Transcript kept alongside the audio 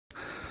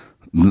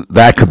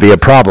that could be a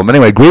problem.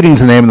 Anyway,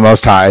 greetings in the name of the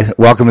Most High.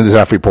 Welcome to the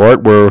Zeph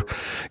Report. We're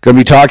going to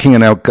be talking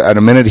in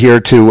a minute here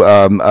to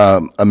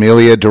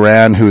Amelia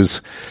Duran,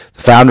 who's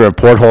the founder of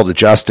Porthole to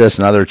Justice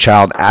and other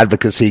child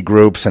advocacy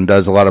groups, and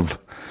does a lot of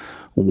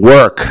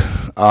work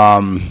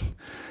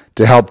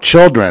to help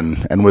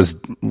children.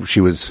 And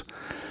she was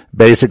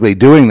basically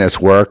doing this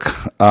work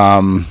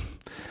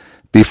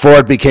before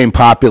it became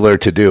popular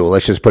to do.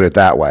 Let's just put it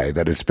that way.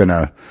 That it's been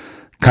a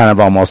kind of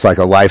almost like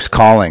a life's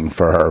calling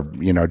for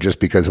her, just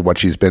because of what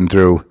she's been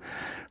through,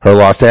 her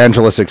Los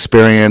Angeles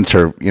experience,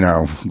 her,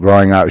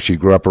 growing up. She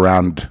grew up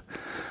around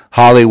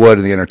Hollywood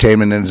and the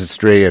entertainment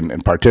industry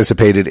and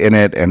participated in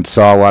it and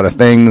saw a lot of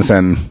things.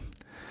 And,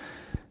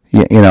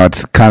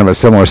 it's kind of a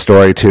similar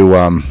story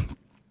to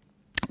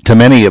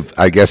many of,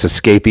 I guess,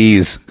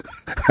 escapees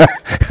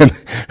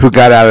who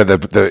got out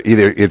of the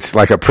either it's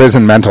like a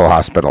prison mental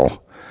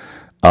hospital,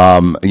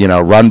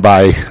 run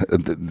by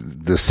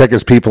the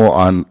sickest people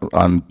on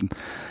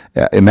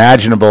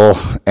imaginable,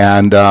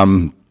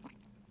 and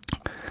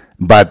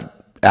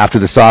but after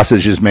the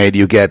sausage is made,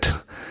 you get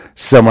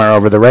somewhere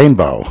over the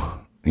rainbow.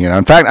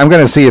 In fact, I'm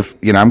going to see if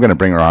I'm going to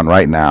bring her on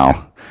right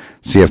now,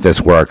 see if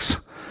this works.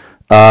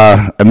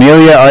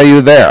 Amelia, are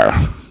you there?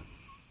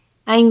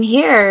 I'm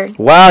here.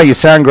 Wow, you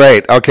sound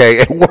great. Okay,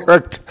 it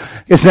worked.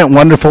 Isn't it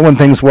wonderful when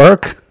things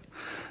work?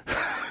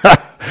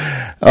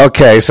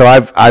 Okay, so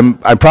I'm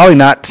probably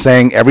not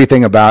saying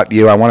everything about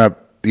you. I want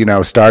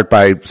to, start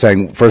by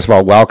saying, first of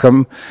all,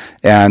 welcome.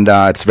 And,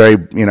 it's very,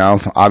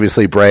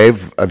 obviously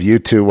brave of you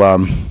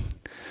to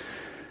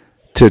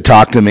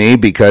talk to me,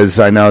 because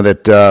I know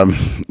that,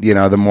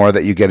 the more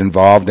that you get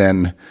involved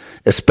in,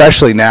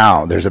 especially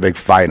now, there's a big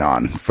fight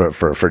on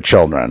for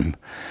children.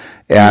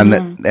 And,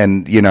 mm-hmm.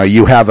 and,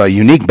 you have a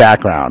unique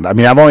background. I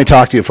mean, I've only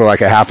talked to you for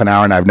like a half an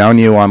hour, and I've known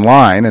you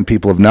online, and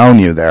people have known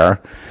you there,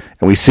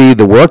 and we see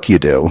the work you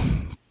do.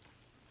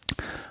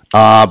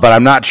 But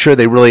I'm not sure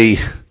they really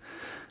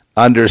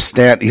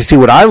understand. You see,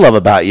 what I love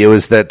about you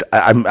is that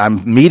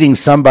I'm meeting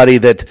somebody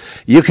that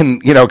you can,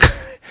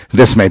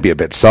 this may be a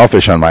bit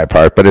selfish on my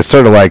part, but it's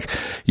sort of like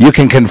you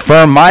can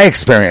confirm my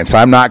experience.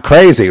 I'm not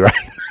crazy, right?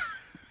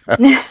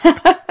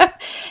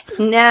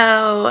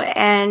 No,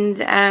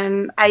 and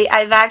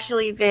I've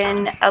actually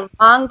been a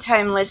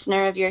longtime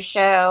listener of your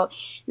show,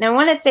 and I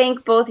want to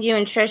thank both you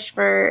and Trish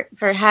for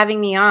having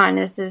me on.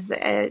 This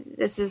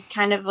is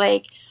kind of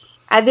like,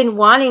 I've been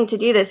wanting to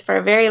do this for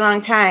a very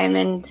long time,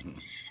 and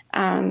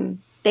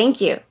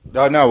thank you.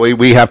 Oh no,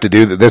 we have to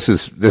do that. This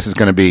is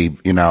going to be,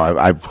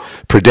 I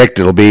predict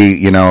it'll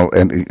be,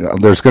 and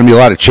there's going to be a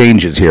lot of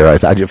changes here.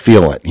 I just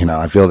feel it.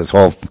 I feel this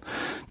whole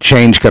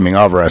change coming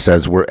over us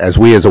as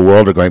we as a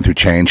world are going through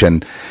change.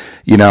 And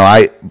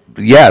I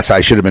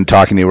should have been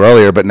talking to you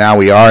earlier, but now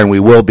we are, and we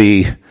will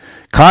be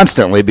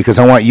constantly, because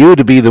I want you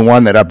to be the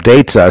one that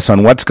updates us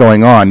on what's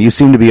going on. You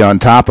seem to be on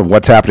top of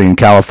what's happening in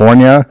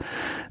California.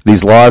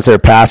 These laws they're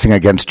passing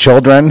against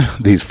children,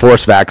 these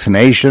forced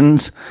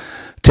vaccinations,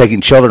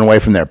 taking children away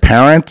from their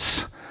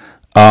parents.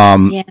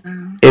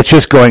 It's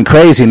just going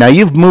crazy. Now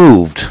you've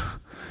moved.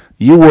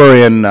 You were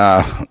in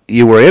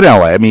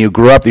LA. I mean, you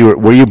grew up.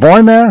 Were you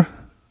born there?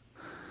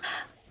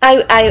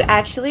 I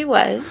actually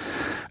was.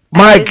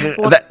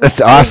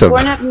 That's awesome. I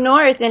was born up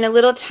north in a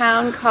little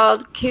town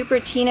called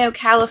Cupertino,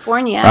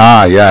 California.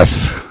 Ah,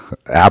 yes,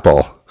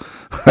 Apple.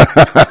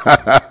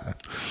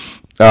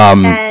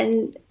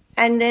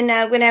 And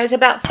then when I was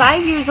about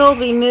 5 years old,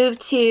 we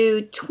moved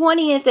to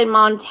 20th in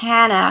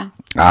Montana,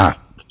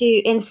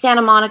 in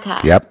Santa Monica.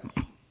 Yep.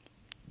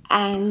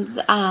 And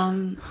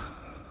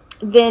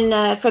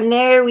then from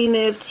there we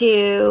moved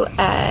to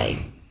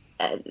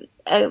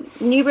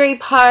Newbury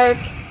Park.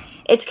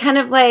 It's kind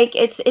of like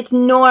it's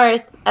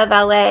north of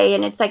LA,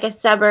 and it's like a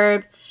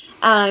suburb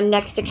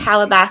next to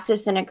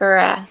Calabasas and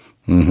Agoura.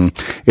 Mm-hmm.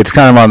 It's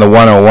kind of on the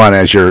 101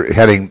 as you're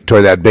heading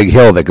toward that big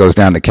hill that goes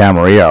down to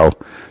Camarillo.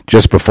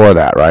 Just before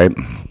that, right?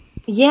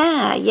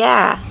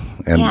 Yeah.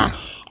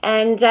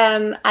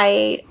 And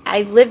I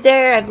lived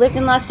there. I've lived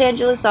in Los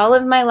Angeles all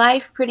of my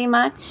life, pretty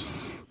much.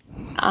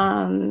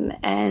 And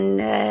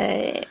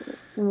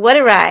what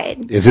a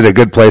ride! Is it a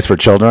good place for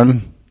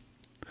children?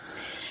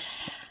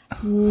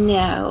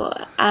 No.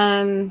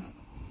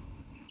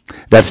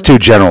 That's too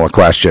general a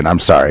question. I'm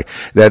sorry.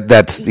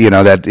 That's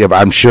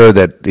I'm sure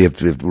that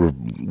if we're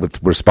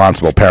with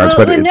responsible parents,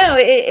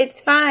 it's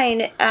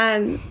fine.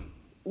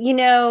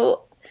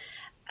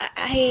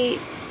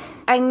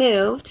 I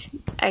moved.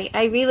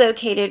 I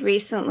relocated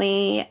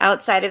recently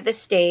outside of the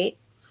state,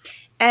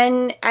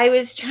 and I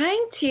was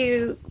trying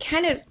to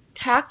kind of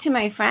talk to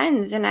my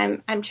friends, and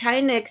I'm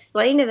trying to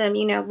explain to them,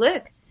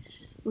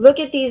 look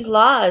at these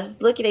laws.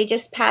 They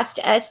just passed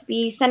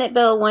Senate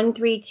Bill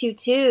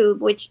 1322,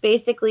 which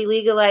basically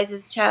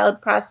legalizes child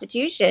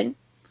prostitution.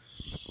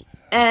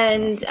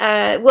 And,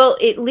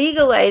 it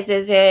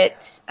legalizes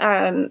it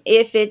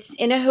if it's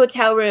in a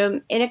hotel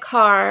room, in a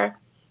car,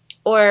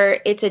 or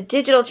it's a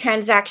digital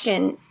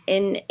transaction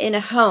in a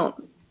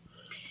home.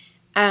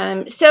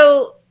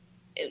 So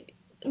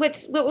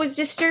what was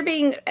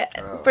disturbing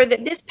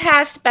this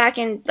passed back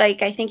in,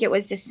 I think it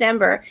was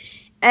December,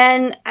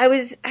 And I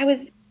was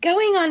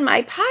going on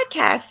my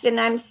podcast and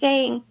I'm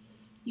saying,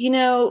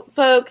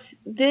 folks,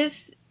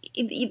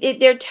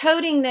 they're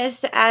toting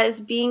this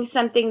as being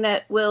something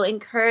that will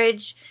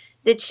encourage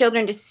the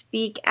children to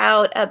speak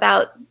out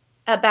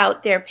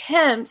about their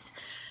pimps.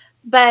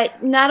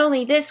 But not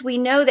only this, we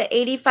know that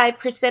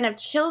 85% of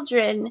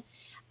children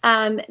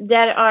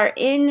that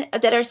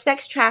are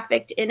sex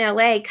trafficked in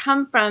LA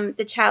come from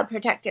the Child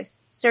Protective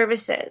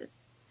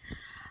Services.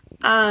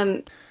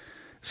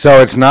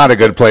 So it's not a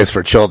good place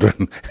for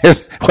children.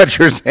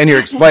 And you're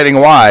explaining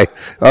why.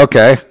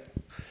 Okay.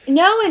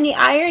 No, and the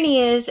irony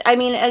is, I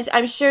mean, as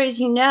I'm sure as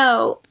you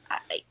know,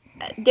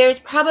 there's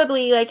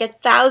probably like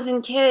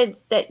 1,000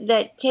 kids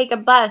that take a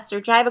bus or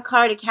drive a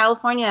car to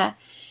California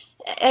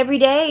every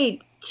day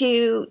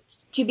to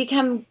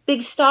become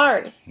big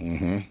stars.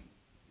 Mm-hmm.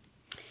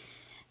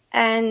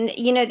 And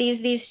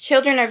these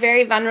children are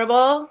very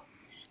vulnerable.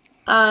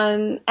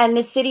 And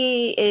the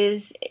city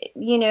is,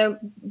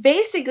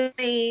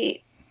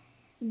 basically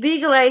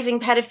legalizing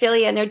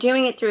pedophilia, and they're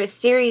doing it through a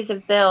series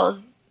of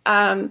bills.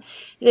 They're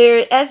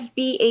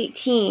SB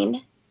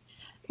 18,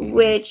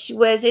 which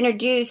was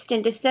introduced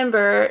in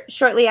December,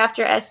 shortly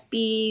after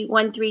SB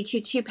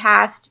 1322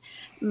 passed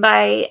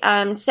by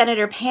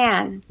Senator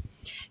Pan,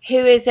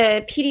 who is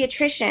a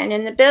pediatrician.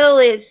 And the bill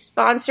is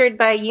sponsored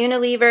by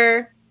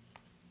Unilever,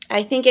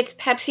 I think it's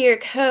Pepsi or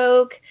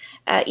Coke,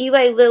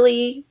 Eli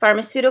Lilly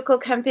Pharmaceutical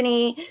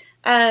Company,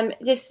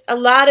 just a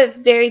lot of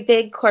very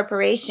big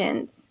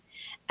corporations.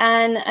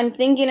 And I'm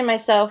thinking to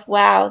myself,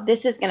 wow,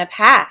 this is going to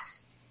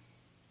pass.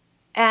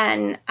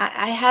 And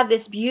I have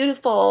this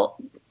beautiful,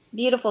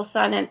 beautiful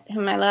son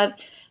whom I love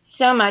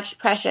so much,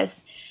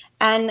 Precious.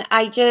 And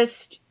I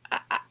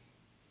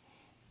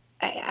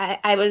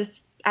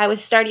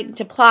was starting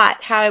to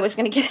plot how I was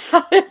going to get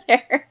out of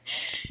there.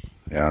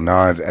 Yeah, no,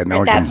 I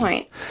know. At that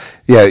point.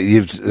 Yeah,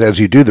 as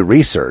you do the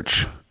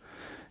research,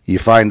 you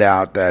find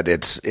out that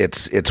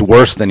it's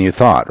worse than you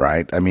thought,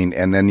 right? I mean,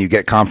 and then you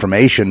get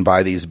confirmation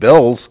by these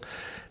bills,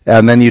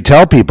 and then you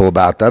tell people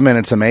about them, and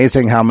it's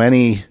amazing how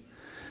many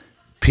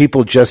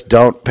people just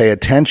don't pay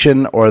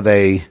attention, or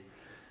they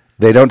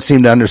don't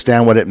seem to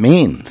understand what it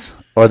means,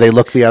 or they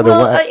look the other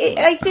way.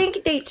 I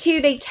think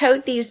they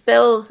tote these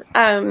bills.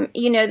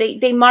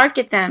 They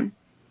market them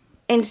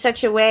in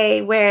such a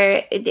way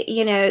where,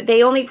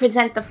 they only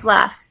present the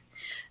fluff.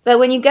 But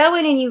when you go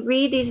in and you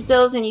read these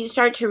bills and you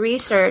start to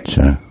research,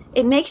 sure,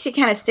 it makes you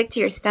kind of sick to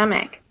your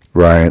stomach.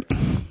 Right.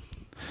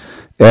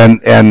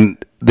 And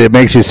it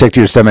makes you sick to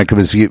your stomach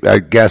because I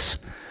guess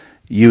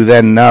you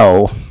then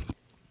know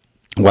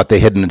what the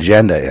hidden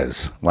agenda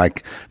is.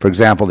 Like, for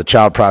example, the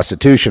child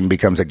prostitution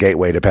becomes a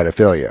gateway to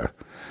pedophilia.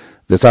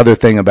 This other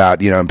thing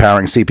about,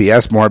 empowering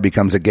CPS more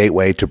becomes a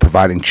gateway to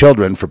providing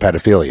children for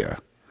pedophilia.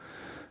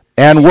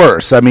 And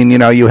worse. I mean,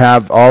 you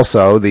have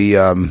also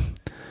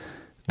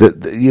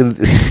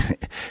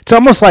it's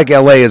almost like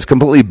LA is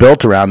completely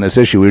built around this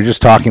issue. We were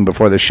just talking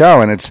before the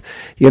show, and it's,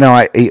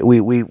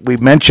 we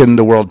mentioned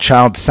the word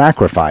child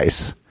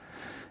sacrifice.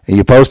 And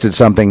you posted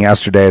something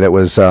yesterday that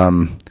was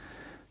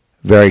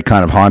very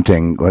kind of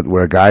haunting,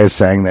 where a guy is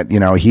saying that,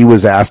 he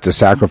was asked to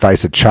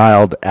sacrifice a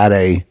child at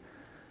a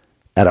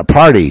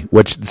party,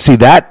 which, see,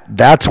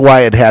 that's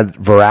why it had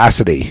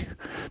veracity.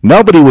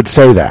 Nobody would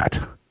say that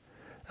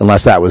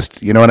unless that was,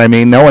 you know what I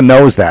mean? No one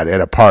knows that at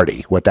a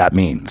party, what that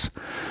means.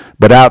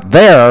 But out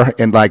there,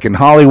 in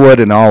Hollywood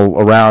and all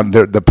around,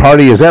 the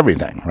party is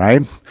everything,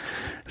 right?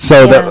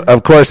 So, yeah.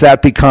 Of course,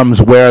 that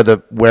becomes where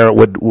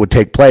it would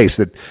take place.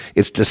 That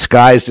it's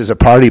disguised as a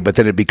party, but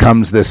then it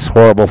becomes this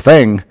horrible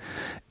thing.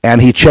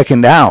 And he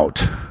chickened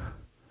out,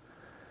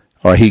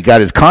 or he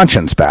got his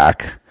conscience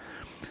back.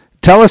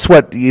 Tell us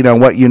what you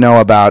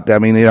know about. I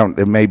mean, you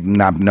may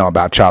not know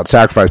about child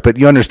sacrifice, but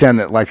you understand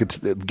that, it's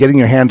getting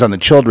your hands on the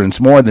children. It's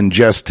more than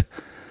just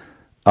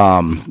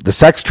the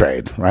sex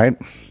trade, right?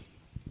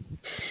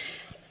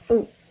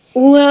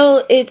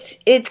 Well, it's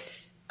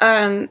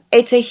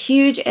a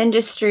huge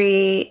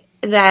industry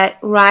that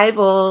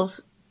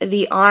rivals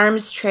the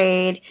arms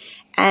trade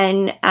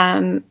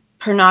and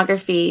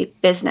pornography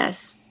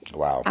business.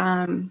 Wow.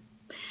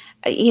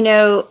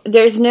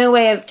 There's no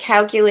way of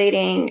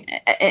calculating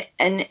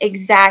an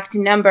exact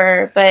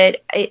number,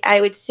 but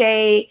I would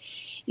say,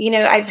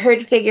 I've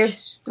heard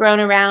figures thrown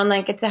around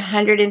like it's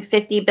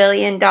 $150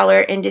 billion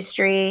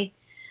industry.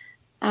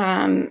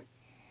 And,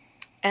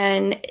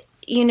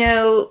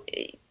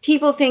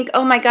 people think,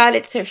 oh my God,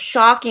 it's so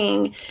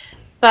shocking.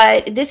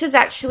 But this has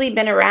actually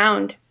been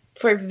around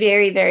for a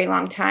very, very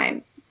long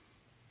time.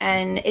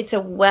 And it's a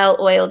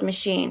well-oiled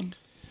machine.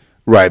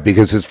 Right,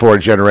 because it's for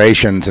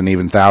generations and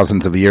even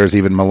thousands of years,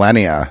 even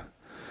millennia.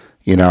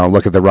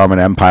 Look at the Roman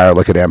Empire,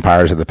 look at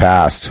empires of the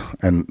past,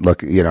 and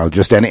look,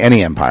 just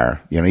any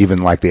empire,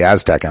 even like the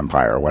Aztec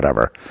Empire or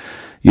whatever.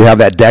 You have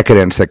that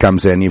decadence that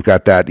comes in. You've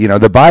got that,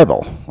 the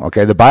Bible.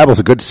 Okay, the Bible's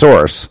a good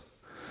source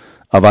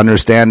of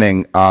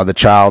understanding the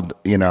child,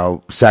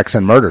 sex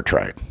and murder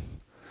trade.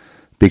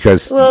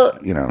 Because,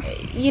 you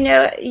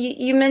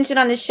mentioned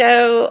on the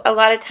show a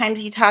lot of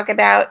times you talk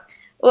about,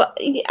 well,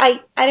 I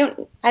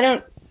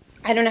don't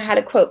I don't know how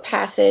to quote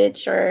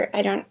passage, or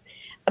I don't,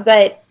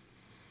 but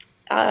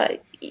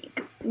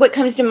what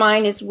comes to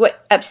mind is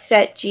what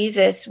upset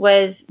Jesus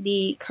was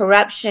the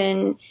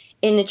corruption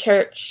in the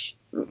church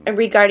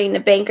regarding the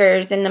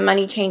bankers and the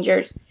money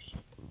changers.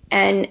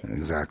 And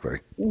exactly,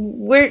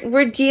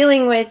 we're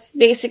dealing with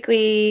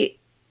basically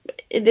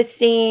the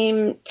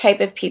same type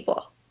of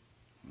people,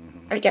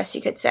 I guess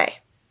you could say.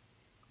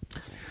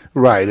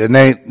 Right, and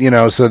they,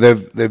 so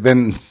they've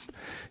been,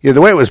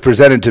 the way it was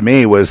presented to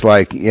me was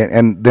like,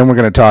 and then we're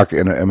going to talk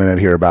in a minute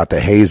here about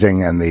the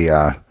hazing and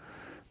the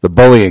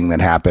bullying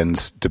that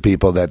happens to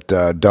people that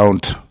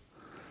don't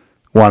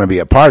want to be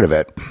a part of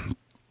it.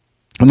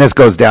 And this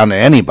goes down to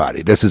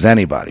anybody. This is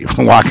anybody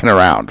walking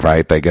around,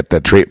 right? They get the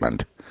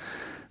treatment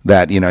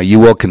that, you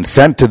will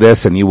consent to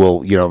this, and you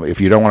will, if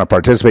you don't want to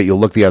participate, you'll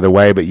look the other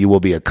way, but you will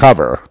be a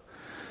cover.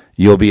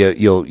 You'll be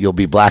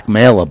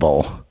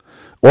blackmailable,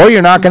 or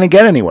you're not going to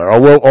get anywhere, or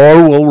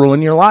we'll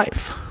ruin your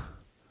life.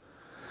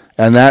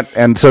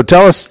 And so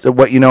tell us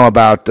what you know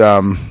about,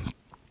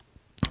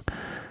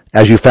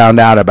 as you found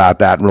out about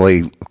that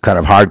really kind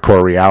of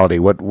hardcore reality.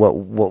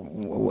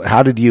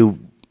 How did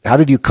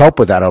you cope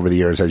with that over the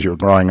years as you were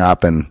growing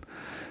up and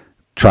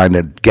trying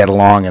to get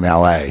along in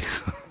LA?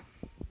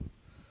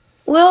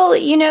 Well,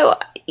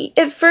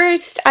 at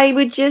first I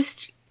would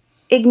just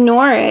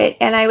ignore it,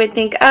 and I would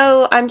think,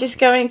 oh, I'm just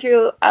going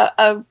through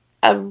a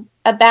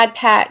bad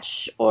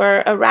patch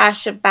or a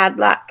rash of bad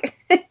luck.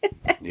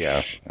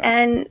 Yeah.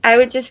 And I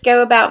would just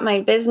go about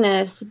my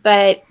business.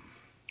 But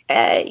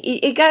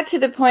it got to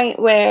the point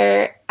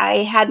where I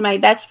had my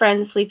best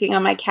friend sleeping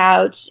on my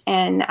couch,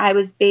 and I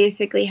was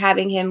basically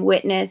having him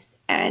witness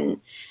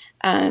and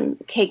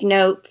take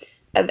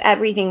notes of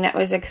everything that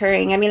was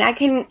occurring. I mean,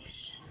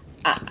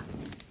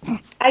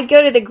 I'd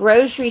go to the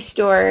grocery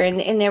store,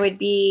 and there would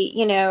be,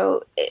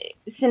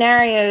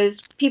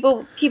 scenarios.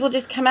 People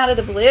just come out of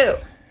the blue,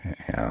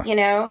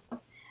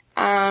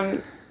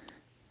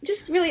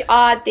 just really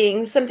odd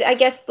things. Something, I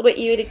guess, what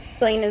you would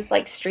explain as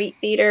like street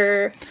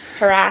theater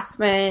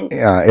harassment.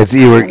 Yeah, it's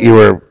you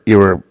were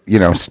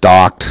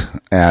stalked,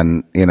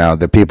 and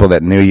the people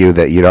that knew you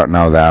that you don't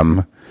know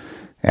them,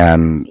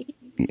 and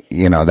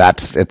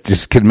it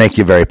just could make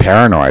you very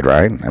paranoid,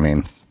 right? I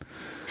mean,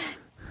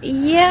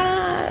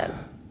 yeah.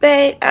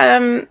 But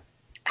I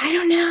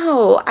don't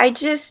know.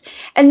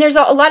 And there's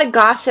a lot of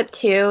gossip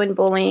too, and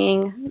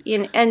bullying.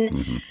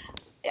 And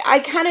I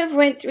kind of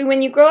went through,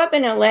 when you grow up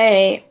in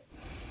LA,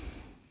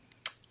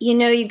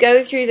 you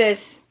go through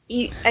this.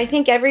 I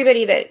think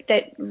everybody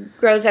that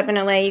grows up in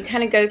LA, you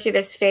kind of go through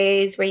this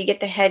phase where you get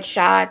the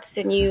headshots,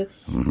 and you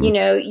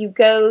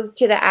go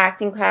to the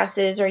acting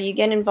classes, or you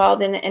get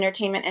involved in the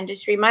entertainment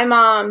industry. My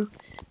mom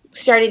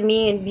started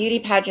me in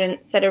beauty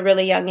pageants at a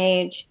really young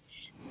age.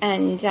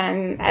 And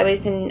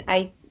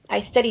I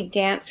studied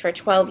dance for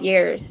 12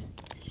 years.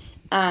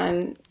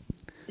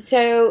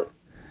 So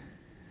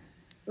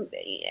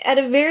at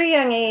a very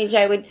young age,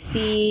 I would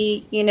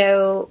see,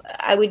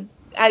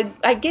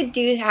 I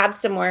did have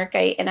some work.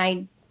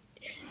 I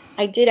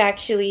did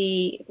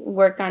actually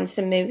work on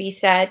some movie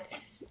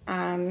sets.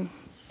 And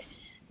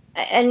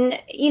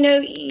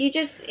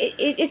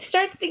it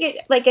starts to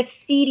get like a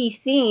seedy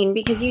scene,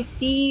 because you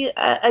see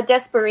a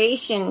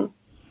desperation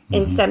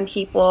in some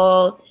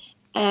people.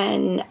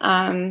 And,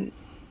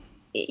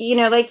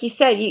 like you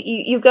said,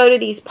 you go to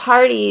these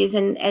parties,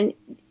 and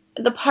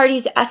the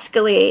parties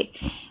escalate,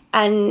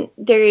 and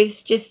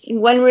there's just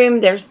in one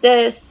room, there's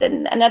this,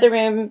 and another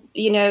room,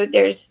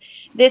 there's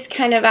this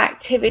kind of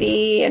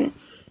activity, and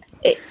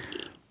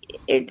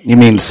you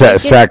mean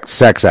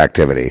sex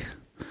activity?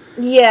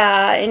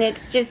 Yeah. And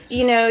it's just,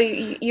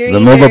 you're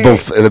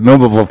the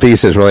movable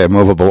feast is really a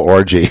movable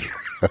orgy.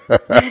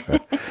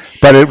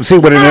 But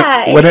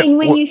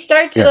when you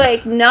start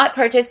to not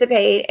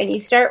participate, and you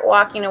start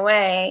walking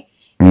away,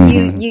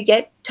 you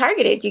get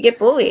targeted, you get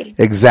bullied.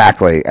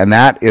 Exactly, and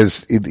that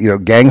is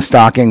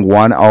Gangstalking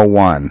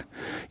 101.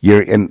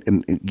 You're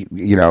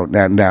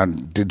now.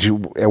 Did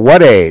you, at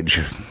what age,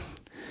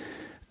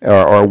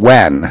 or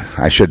when,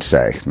 I should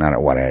say, not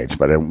at what age,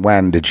 but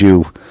when did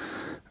you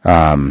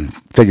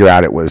figure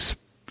out it was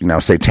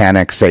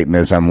satanic,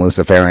 Satanism,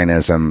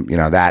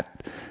 Luciferianism? That.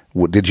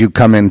 Did you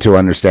come into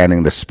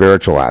understanding the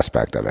spiritual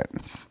aspect of it?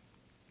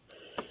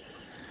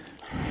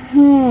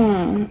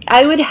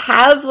 I would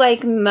have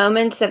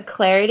moments of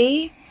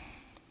clarity.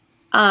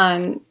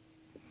 But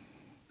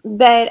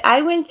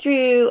I went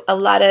through a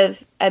lot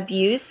of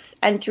abuse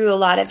and through a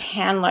lot of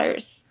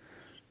handlers.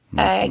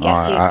 I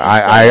guess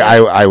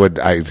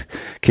I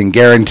can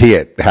guarantee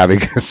it. Having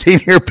seen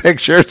your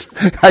pictures,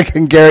 I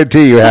can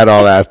guarantee you had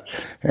all that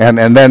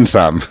and then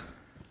some.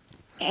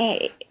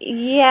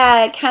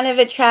 Yeah, it kind of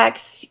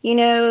attracts,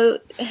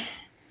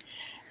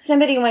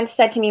 somebody once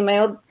said to me, my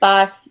old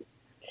boss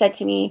said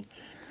to me,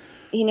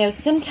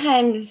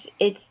 sometimes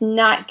it's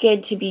not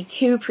good to be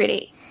too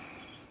pretty,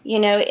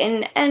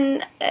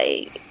 and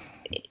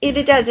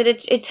it does,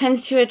 it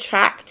tends to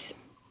attract,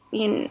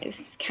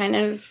 it's kind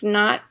of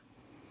not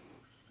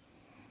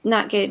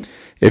not good.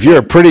 If you're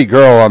a pretty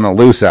girl on the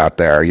loose out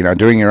there, you know,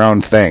 doing your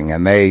own thing,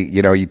 and they,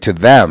 you know, to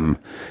them,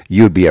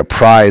 you'd be a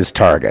prize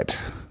target.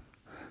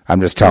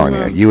 I'm just telling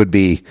you, you would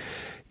be,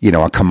 you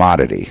know, a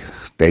commodity.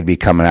 They'd be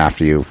coming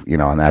after you, you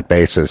know, on that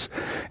basis,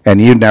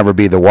 and you'd never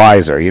be the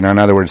wiser. You know, in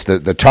other words,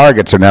 the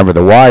targets are never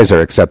the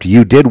wiser, except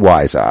you did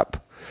wise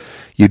up.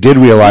 You did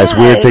realize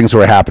weird things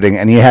were happening,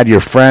 and you had your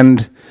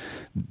friend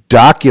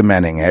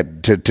documenting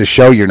it to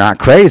show you're not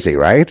crazy,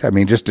 right? I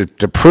mean, just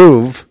to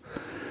prove.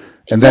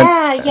 And then,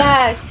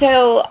 yeah.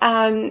 So,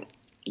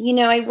 you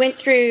know, I went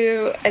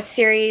through a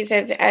series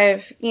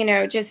of you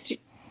know, just,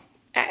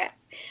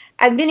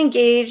 I've been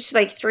engaged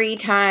like 3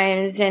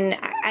 times, and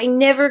I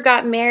never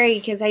got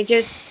married because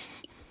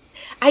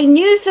I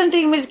knew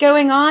something was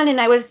going on,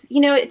 and I was,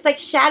 you know, it's like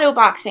shadow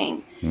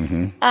boxing.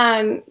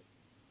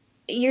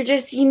 You're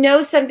just, you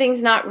know,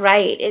 something's not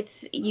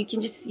right.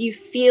 You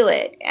feel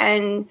it.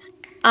 And,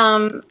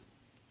 I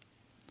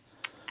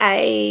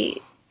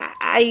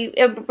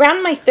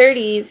around my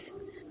 30s,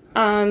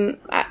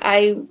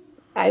 I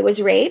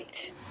was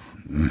raped,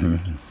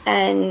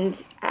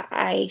 and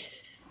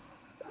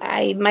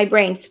my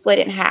brain split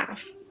in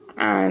half.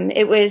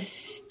 It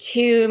was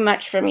too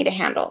much for me to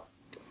handle,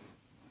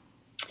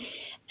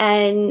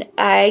 and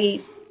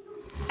I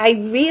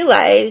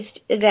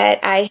realized that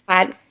I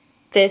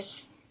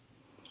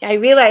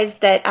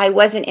realized that I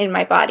wasn't in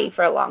my body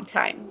for a long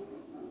time,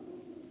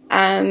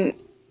 and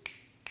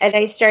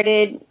I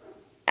started.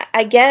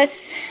 I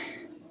guess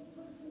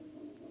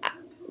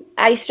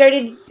I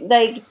started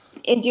like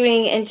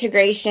doing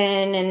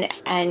integration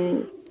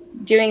and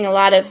doing a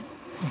lot of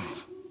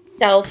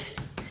self,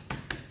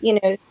 what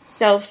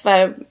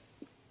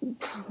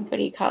do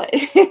you call it?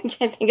 I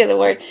can't think of the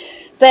word,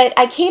 but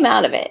I came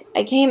out of it.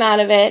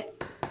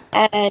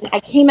 And I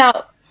came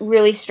out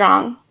really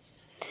strong,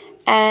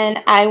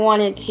 and I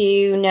wanted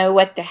to know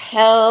what the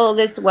hell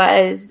this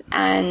was.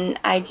 And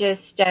I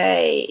just,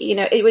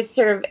 it was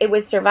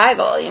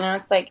survival,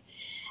 it's like,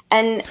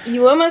 and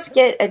you almost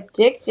get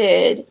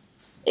addicted.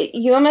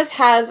 You almost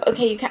have,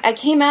 I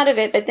came out of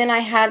it, but then I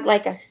had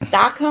like a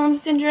Stockholm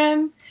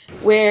syndrome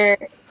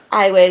where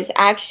I was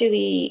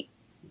actually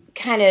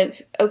kind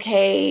of,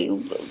 I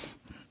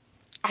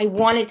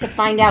wanted to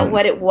find out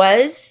what it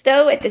was,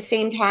 though, at the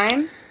same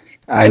time.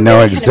 I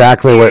know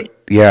exactly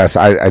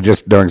I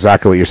just know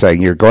exactly what you're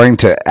saying. You're going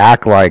to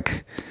act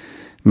like,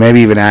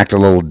 maybe even act a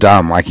little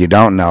dumb, like you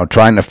don't know,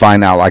 trying to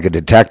find out like a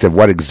detective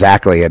what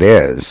exactly it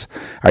is.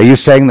 Are you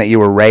saying that you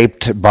were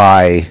raped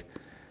by,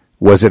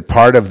 was it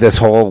part of this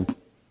whole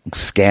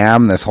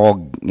scam, this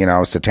whole,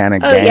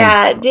 satanic game? Oh,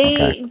 yeah.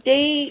 They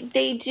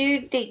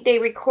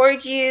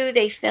record you,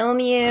 they film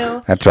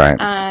you. That's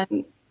right.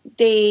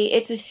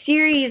 It's a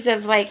series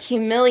of like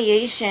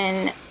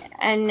humiliation,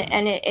 and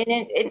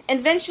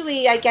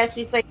eventually, I guess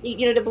it's like,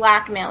 to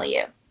blackmail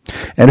you.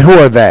 And who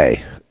are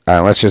they?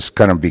 Let's just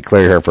kind of be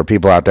clear here for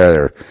people out there that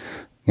are,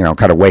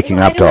 kind of waking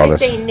up to all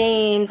this. I don't want to say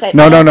names.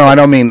 No.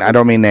 I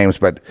don't mean names,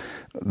 but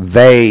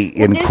they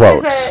in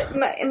quotes.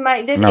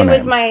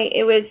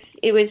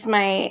 It was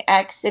my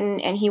ex,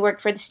 and he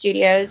worked for the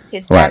studios.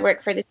 His dad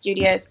worked for the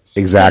studios.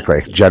 Exactly,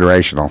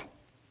 generational.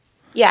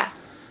 Yeah.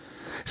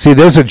 See,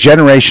 those are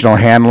generational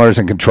handlers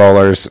and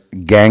controllers,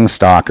 gang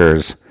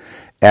stalkers,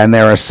 and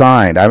they're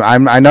assigned.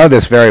 I know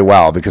this very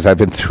well because I've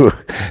been through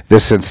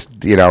this since,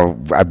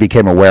 I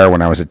became aware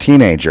when I was a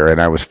teenager, and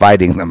I was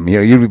fighting them.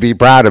 You'd be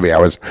proud of me. I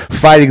was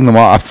fighting them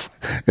off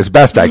as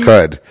best I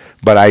could,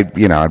 but I,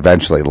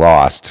 eventually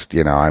lost,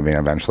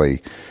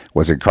 eventually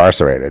was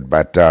incarcerated.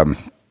 But, the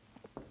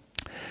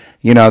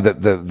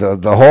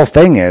whole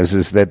thing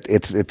is that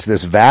it's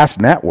this vast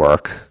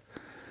network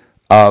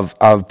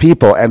of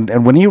people,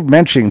 and when you're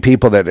mentioning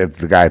people that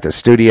the guy at the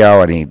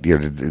studio and he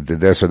did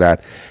this or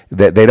that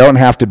they don't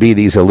have to be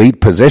these elite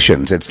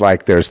positions. It's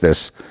like there's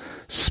this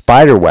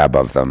spider web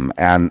of them,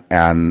 and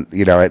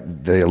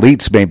the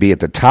elites may be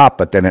at the top,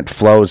 but then it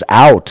flows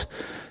out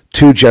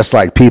to just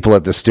like people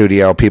at the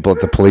studio, people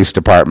at the police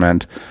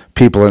department,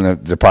 people in the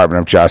Department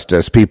of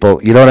Justice, people,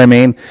 you know what I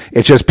mean?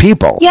 It's just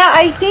people. Yeah,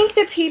 I think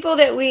the people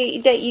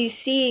that you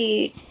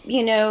see,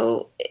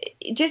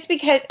 just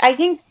because I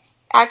think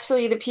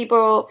actually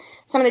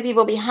some of the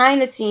people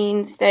behind the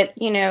scenes that,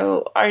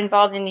 are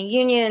involved in the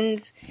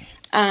unions,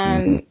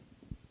 they're,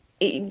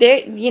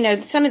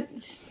 some of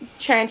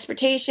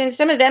transportation,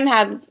 some of them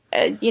have,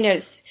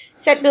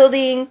 set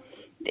building,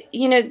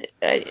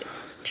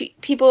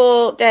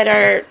 people that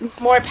are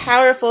more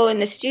powerful in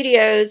the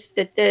studios,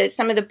 that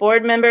some of the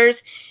board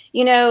members,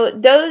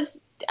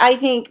 those, I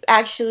think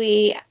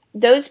actually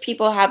those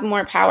people have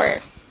more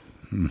power.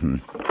 Mm-hmm.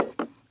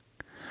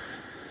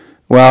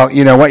 Well,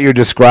 what you're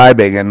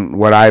describing and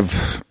what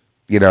I've,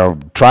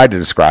 tried to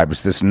describe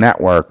is this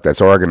network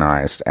that's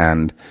organized,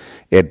 and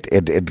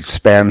it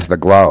spans the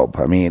globe.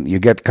 I mean, you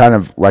get kind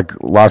of like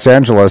Los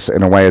Angeles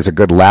in a way is a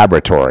good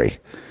laboratory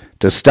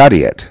to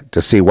study it,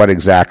 to see what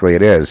exactly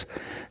it is.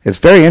 It's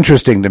very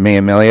interesting to me,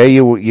 Amelia.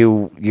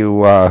 You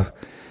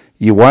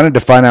wanted to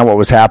find out what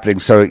was happening,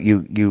 so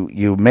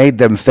you made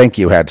them think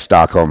you had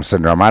Stockholm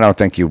syndrome. I don't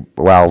think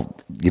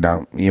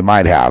you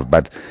might have,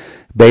 but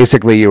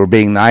basically you were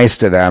being nice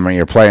to them and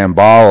you're playing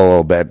ball a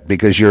little bit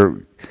because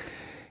you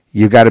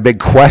got a big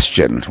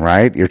question,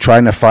 right? You're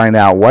trying to find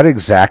out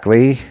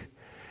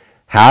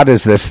how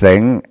does this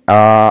thing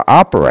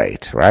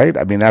operate, right?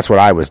 I mean, that's what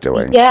I was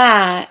doing.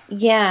 Yeah.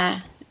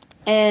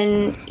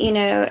 And,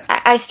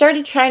 I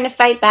started trying to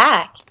fight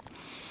back.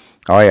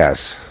 Oh,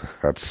 yes.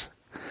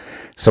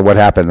 So what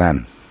happened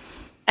then?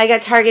 I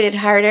got targeted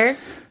harder.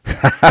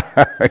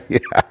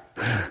 Yeah.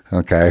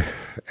 Okay.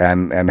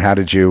 And how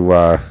did you,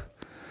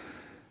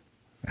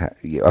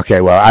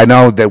 okay, well, I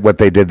know that what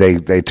they did,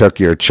 they took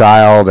your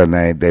child and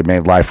they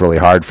made life really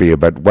hard for you,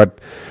 but what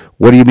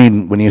do you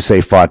mean when you say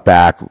fought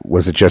back?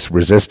 Was it just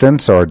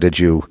resistance or did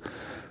you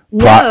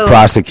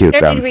prosecute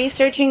them? I started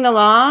researching the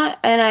law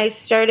and I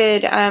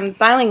started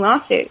filing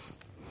lawsuits.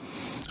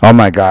 Oh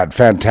my God,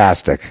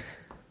 fantastic.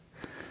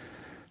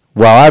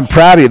 Well, I'm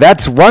proud of you.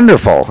 That's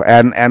wonderful.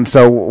 And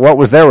so what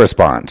was their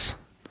response?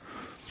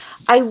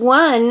 I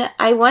won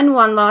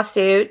one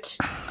lawsuit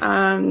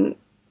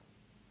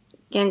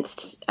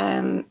against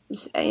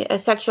a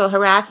sexual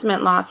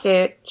harassment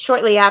lawsuit.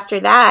 Shortly after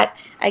that,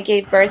 I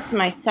gave birth to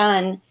my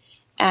son.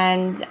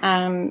 And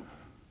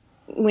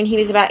when he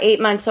was about 8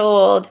 months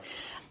old,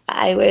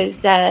 I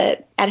was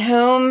at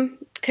home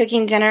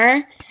cooking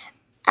dinner,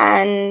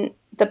 and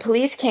the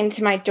police came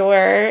to my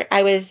door.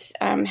 I was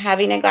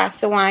having a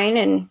glass of wine,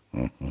 and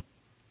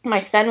my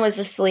son was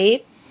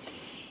asleep.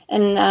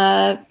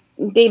 And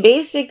they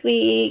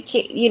basically,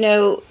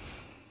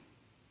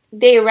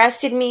 they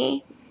arrested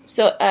me.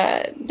 So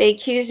they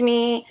accused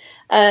me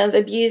of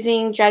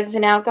abusing drugs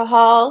and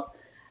alcohol.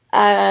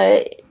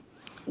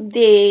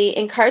 They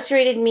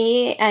incarcerated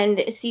me, and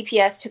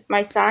CPS took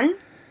my son.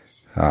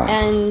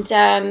 And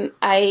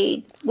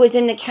I was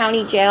in the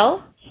county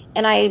jail,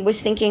 and I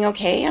was thinking,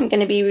 okay, I'm going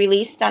to be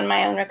released on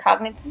my own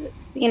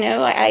recognizance.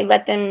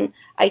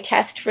 I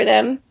test for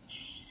them.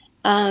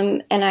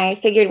 And I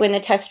figured when the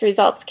test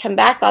results come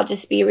back, I'll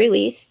just be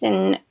released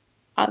and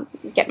I'll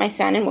get my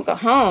son and we'll go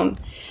home.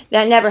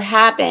 That never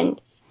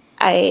happened.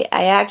 I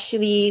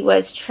actually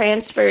was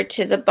transferred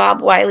to the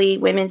Bob Wiley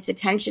Women's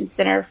Detention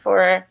Center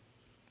for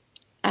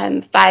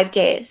 5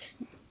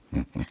 days.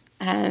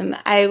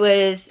 I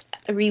was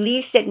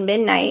released at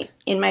midnight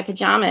in my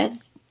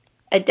pajamas,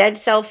 a dead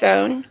cell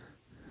phone,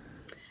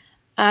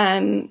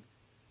 and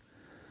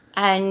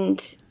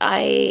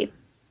I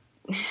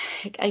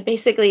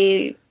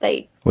basically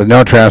with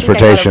no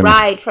transportation, I got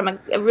a ride from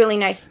a really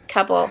nice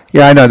couple.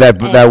 Yeah, I know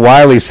that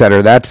Wiley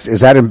Center.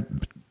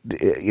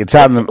 It's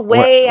out in the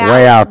way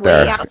out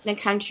there, way out in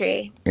the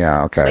country.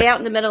 Yeah, okay. Way out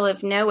in the middle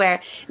of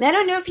nowhere. And I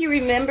don't know if you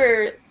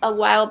remember a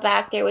while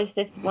back, there was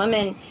this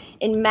woman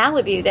in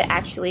Malibu that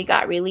actually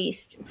got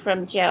released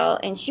from jail,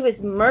 and she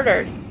was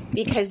murdered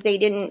because they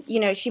didn't.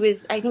 I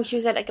think she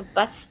was at like a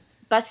bus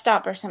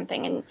stop or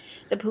something, and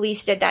the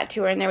police did that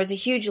to her, and there was a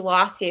huge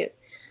lawsuit.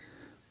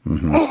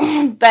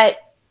 Mm-hmm. But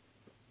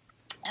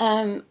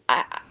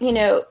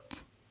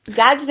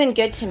God's been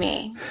good to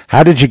me.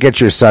 How did you get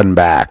your son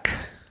back?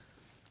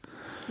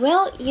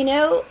 Well,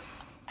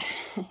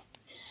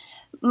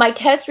 my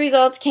test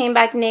results came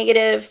back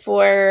negative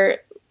for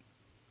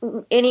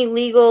any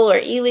legal or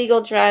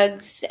illegal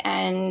drugs,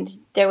 and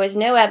there was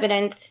no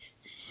evidence,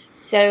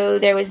 so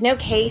there was no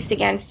case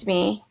against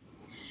me.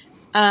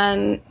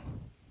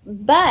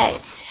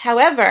 But,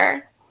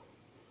 however,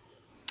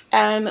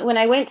 when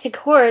I went to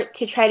court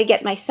to try to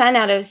get my son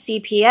out of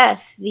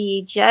CPS,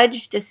 the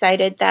judge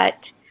decided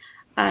that,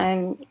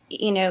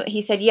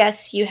 he said,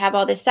 yes, you have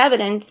all this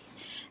evidence,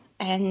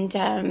 and,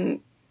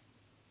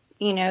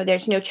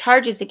 there's no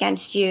charges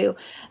against you,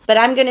 but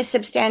I'm going to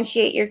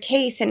substantiate your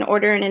case and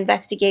order an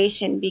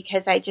investigation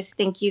because I just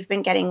think you've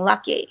been getting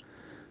lucky.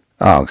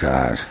 Oh,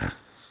 God.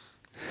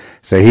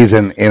 So he's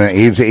in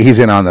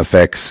on the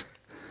fix.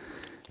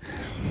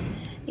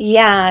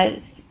 Yeah.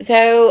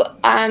 So,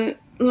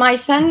 my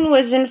son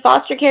was in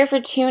foster care for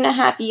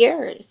 2.5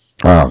 years.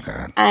 Oh,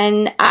 God.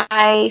 And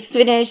I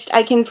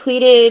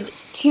completed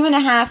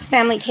 2.5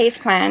 family case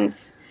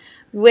plans,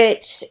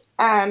 which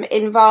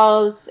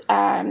involves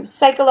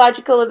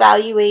psychological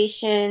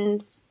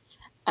evaluations.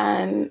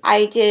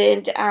 I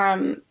did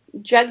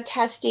drug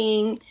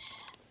testing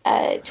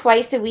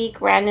twice a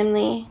week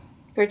randomly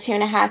for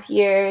 2.5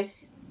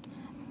 years.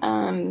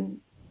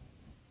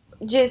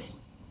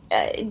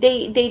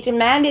 They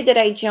demanded that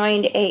I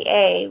joined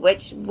AA,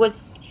 which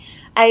was,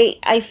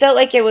 I felt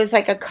like it was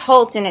like a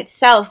cult in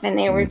itself, and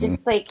they were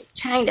just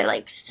trying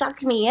to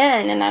suck me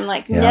in, and I'm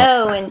like,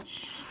 no, and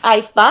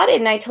I fought it,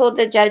 and I told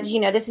the judge,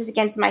 this is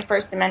against my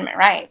First Amendment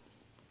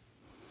rights,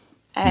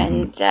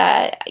 and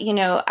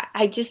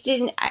I just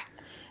didn't.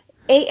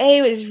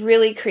 AA was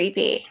really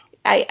creepy.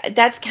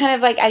 That's kind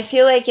of I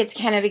feel like it's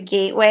kind of a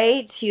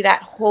gateway to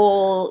that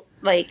whole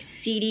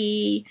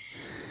seedy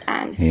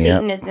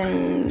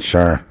Satanism.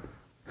 Sure.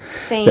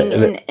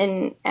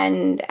 Thing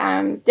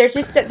and there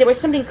was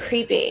something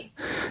creepy.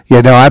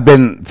 Yeah, no, I've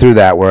been through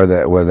that where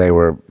they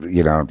were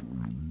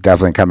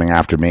definitely coming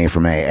after me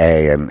from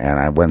AA, and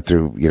I went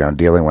through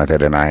dealing with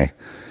it, and I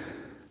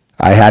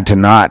had to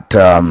not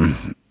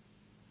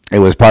it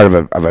was part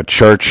of a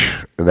church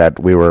that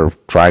we were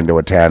trying to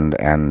attend,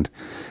 and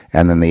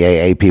then the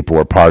AA people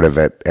were part of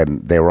it,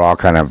 and they were all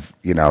kind of,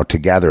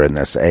 together in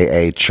this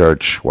AA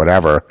church,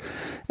 whatever.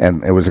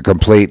 And it was a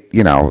complete,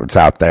 it's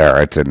out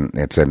there.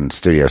 It's in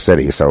Studio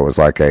City, so it was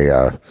like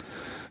a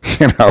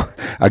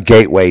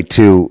gateway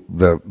to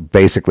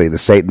basically the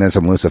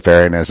Satanism,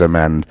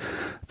 Luciferianism, and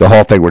the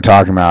whole thing we're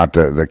talking about,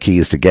 the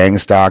keys to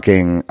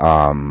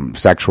gangstalking,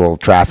 sexual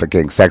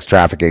trafficking, sex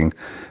trafficking,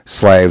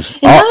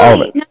 slaves. Not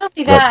only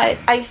that,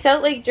 I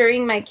felt like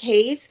during my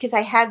case, because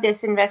I had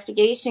this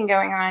investigation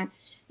going on,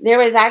 there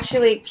was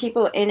actually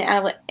people in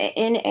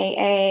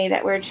AA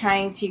that were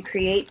trying to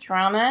create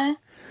drama.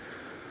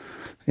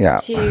 Yeah.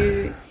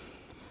 To,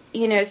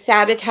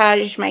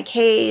 sabotage my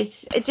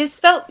case. It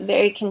just felt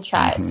very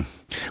contrived.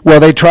 Mm-hmm.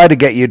 Well, they try to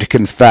get you to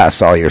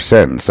confess all your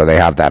sins, so they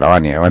have that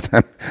on you, and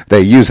then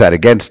they use that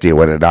against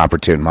you at an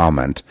opportune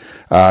moment.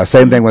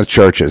 Same thing with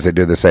churches. They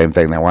do the same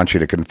thing. They want you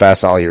to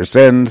confess all your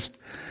sins,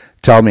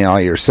 tell me all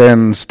your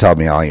sins, tell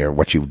me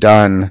what you've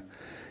done,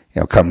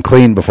 come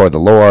clean before the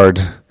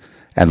Lord,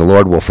 and the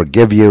Lord will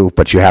forgive you,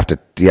 but you have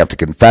to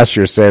confess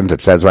your sins.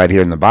 It says right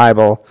here in the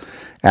Bible.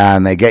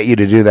 And they get you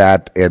to do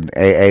that in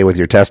AA with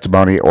your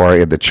testimony or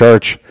in the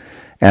church.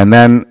 And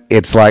then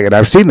it's like, and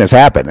I've seen this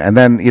happen. And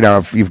then,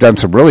 if you've done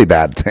some really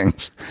bad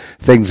things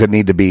that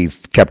need to be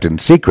kept in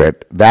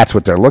secret, that's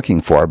what they're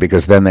looking for,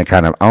 because then they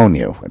kind of own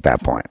you at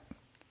that point.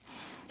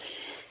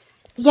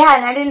 Yeah,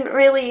 and I didn't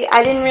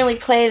really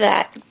play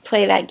that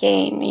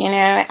game.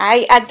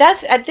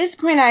 At this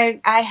point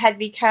I had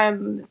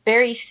become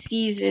very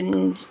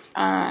seasoned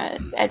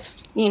and I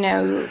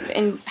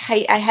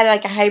had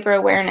like a hyper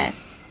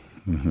awareness.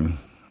 Mm-hmm.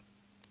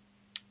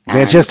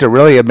 It's just a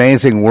really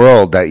amazing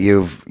world that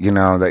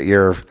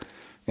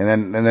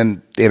and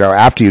then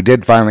after you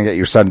did finally get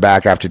your son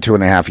back after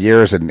 2.5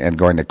 years and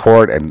going to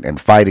court and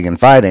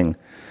fighting,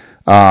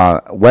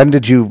 when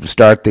did you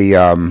start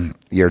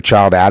your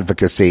child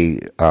advocacy?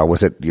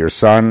 Was it your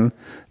son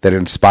that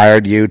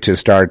inspired you to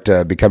start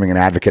becoming an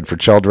advocate for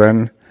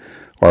children,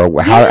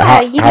 or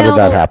how did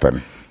that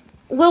happen?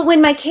 Well,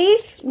 when my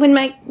case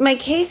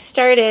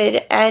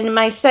started and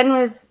my son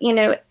was,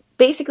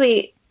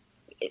 basically,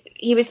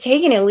 he was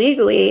taken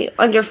illegally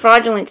under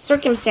fraudulent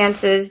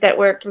circumstances that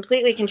were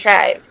completely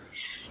contrived.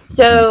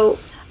 So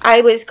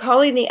I was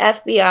calling the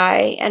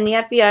FBI, and the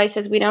FBI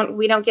says we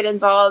don't get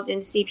involved in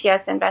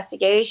CPS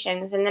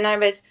investigations. And then I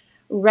was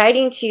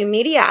writing to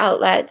media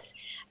outlets,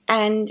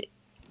 and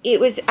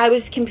I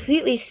was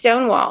completely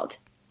stonewalled.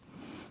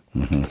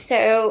 Mm-hmm.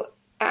 So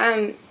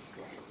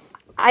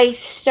I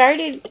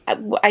started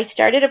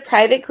a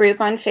private group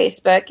on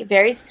Facebook,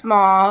 very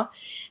small,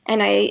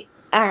 and I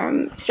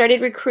started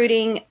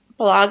recruiting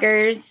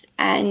bloggers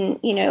and,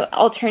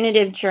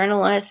 alternative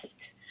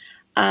journalists,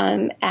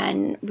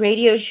 and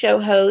radio show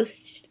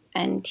hosts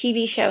and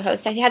TV show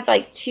hosts. I had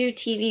like 2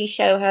 TV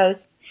show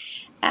hosts,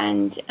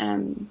 and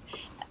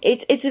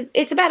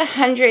it's about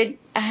 100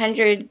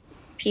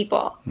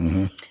 people,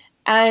 mm-hmm.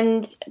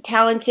 and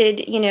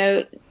talented,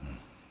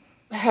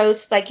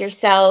 hosts like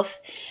yourself.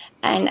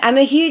 And I'm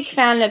a huge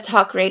fan of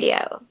talk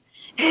radio.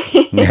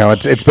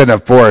 It's been a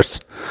force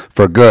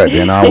for good,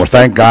 Well,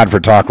 thank God for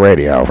talk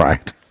radio,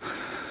 right?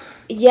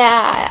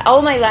 Yeah,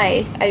 all my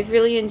life I've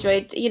really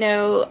enjoyed,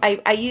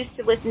 I used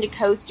to listen to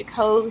Coast to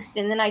Coast,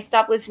 and then I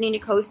stopped listening to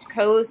Coast to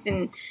Coast,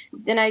 and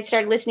then I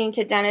started listening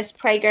to Dennis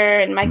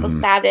Prager and Michael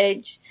mm-hmm.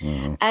 Savage.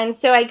 Mm-hmm. And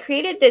so I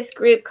created this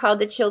group called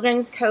the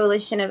Children's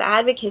Coalition of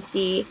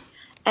Advocacy,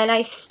 and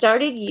I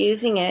started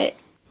using it.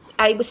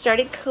 I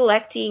started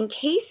collecting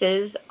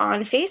cases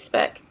on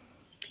Facebook.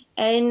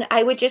 And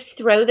I would just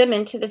throw them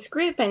into this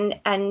group, and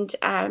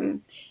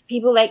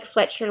people like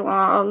Fletcher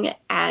Long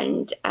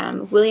and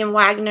William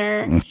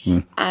Wagner,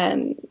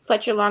 mm-hmm.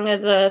 Fletcher Long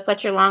of the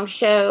Fletcher Long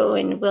Show,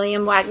 and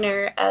William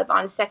Wagner of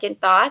On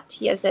Second Thought.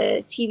 He has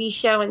a TV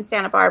show in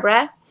Santa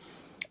Barbara.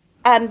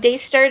 They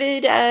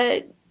started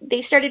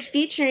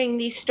featuring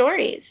these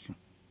stories.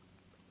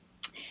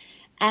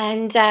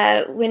 And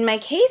when my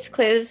case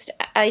closed,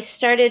 I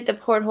started the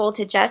Porthole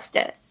to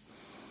Justice,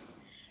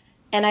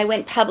 and I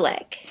went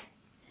public.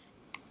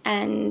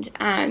 And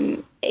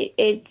I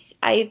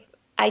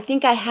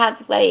think I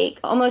have like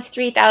almost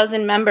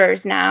 3,000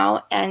 members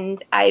now,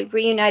 and I've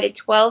reunited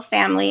 12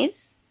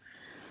 families,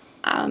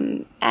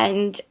 and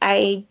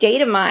I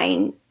data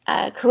mine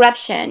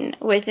corruption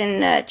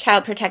within the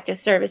Child Protective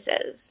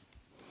Services.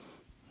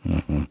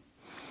 Mm-hmm.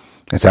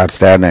 It's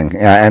outstanding.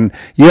 Yeah, and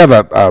you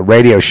have a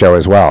radio show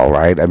as well,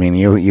 right? I mean,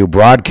 you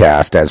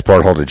broadcast as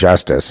Porthole to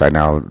Justice. I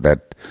know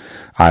that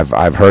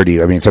I've heard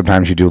you. I mean,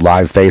 sometimes you do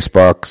live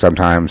Facebook,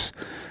 sometimes.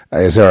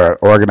 Is there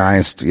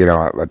organized,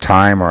 a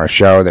time or a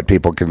show that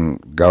people can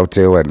go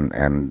to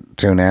and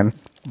tune in?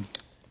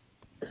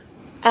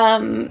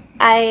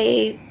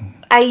 I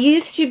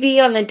used to be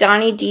on the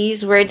Donnie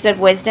D's Words of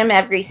Wisdom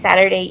every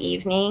Saturday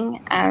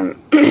evening at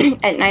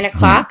 9:00,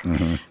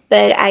 mm-hmm.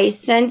 but I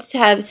since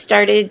have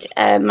started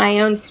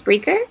my own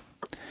Spreaker.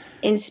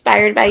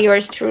 inspired by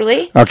yours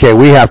truly. Okay,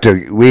 we have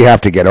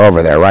to get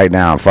over there right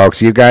now,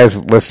 folks. You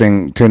guys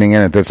listening, tuning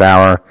in at this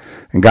hour,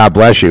 and God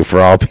bless you for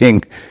all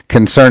being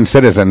concerned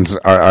citizens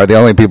are the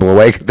only people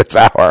awake at this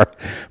hour.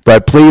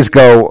 But please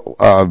go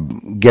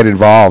get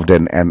involved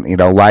and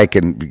like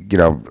and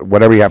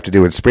whatever you have to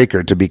do with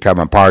Spreaker to become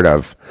a part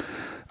of.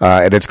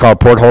 And it's called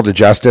Porthole to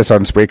Justice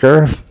on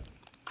Spreaker.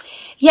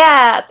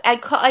 Yeah,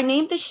 I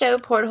named the show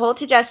Porthole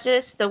to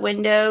Justice: The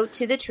Window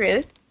to the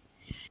Truth.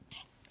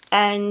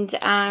 And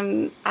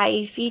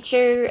I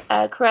feature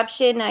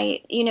corruption,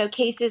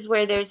 cases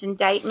where there's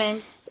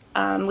indictments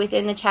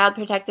within the Child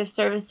Protective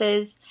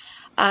Services.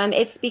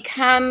 It's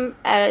become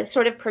a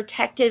sort of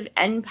protective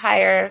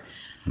empire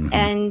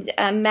and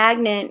a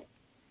magnet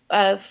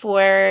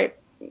for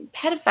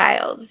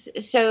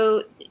pedophiles.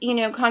 So,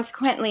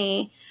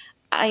 consequently,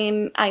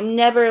 I'm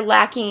never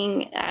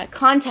lacking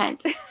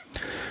content.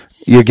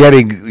 You're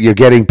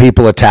getting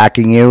people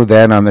attacking you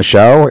then on the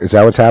show? Is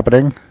that what's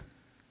happening?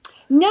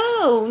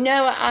 No.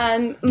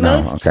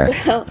 Okay.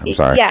 Well, I'm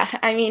sorry. Yeah,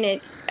 I mean,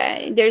 it's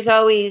there's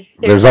always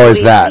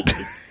that.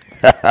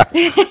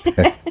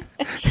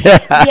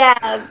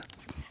 Yeah.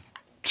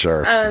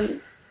 Sure.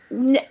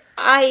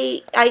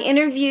 I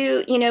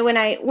interview. When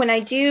I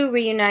do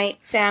reunite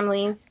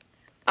families,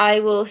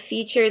 I will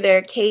feature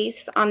their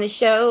case on the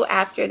show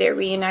after they're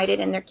reunited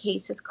and their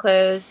case is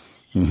closed.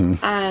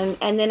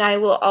 And then I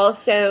will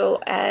also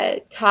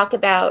talk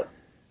about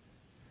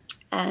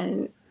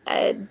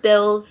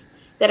bills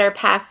that are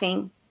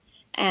passing,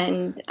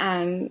 and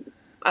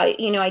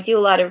I do a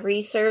lot of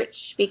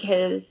research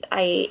because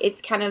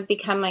it's kind of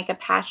become like a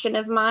passion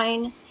of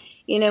mine.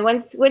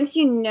 Once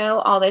you know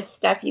all this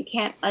stuff, you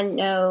can't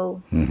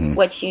unknow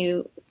what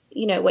you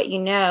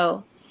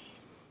know.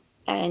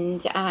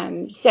 And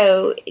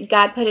so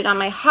God put it on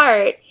my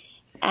heart,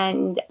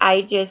 and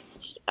I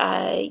just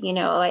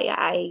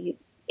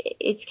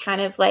it's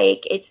kind of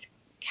like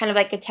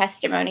a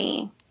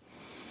testimony.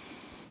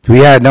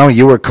 Yeah, no,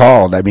 you were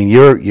called. I mean,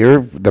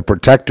 you're the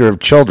protector of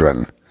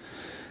children,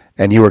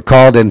 and you were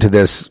called into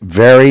this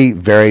very,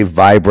 very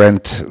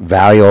vibrant,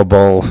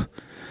 valuable.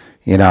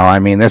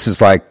 This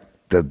is like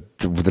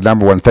the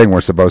number one thing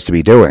we're supposed to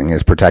be doing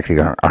is protecting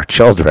our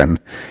children,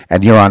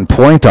 and you're on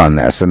point on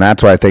this, and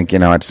that's why I think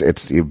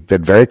it's you've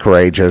been very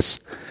courageous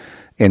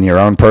in your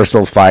own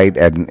personal fight,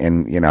 and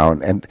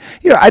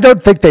I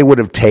don't think they would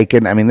have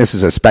taken. I mean, this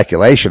is a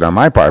speculation on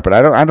my part, but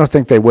I don't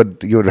think you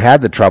would have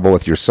had the trouble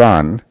with your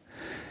son.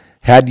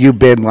 Had you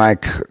been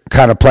like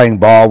kind of playing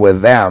ball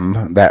with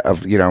them, that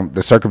of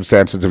the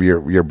circumstances of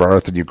your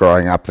birth and you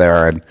growing up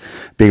there and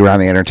being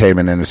around the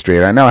entertainment industry,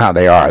 and I know how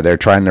they are. They're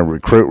trying to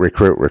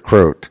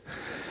recruit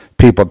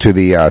people to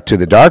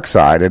the dark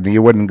side, and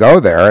you wouldn't go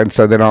there. And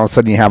so then all of a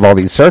sudden you have all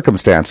these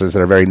circumstances that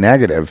are very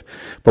negative.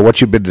 But what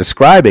you've been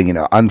describing,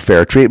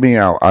 unfair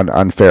treatment,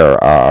 unfair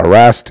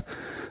arrest,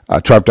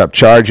 trumped up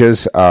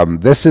charges.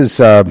 This is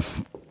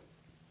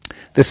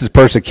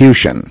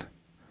persecution.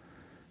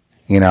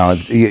 You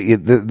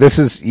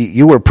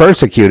were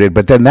persecuted,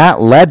 but then that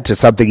led to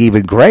something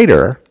even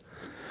greater,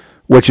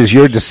 which is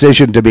your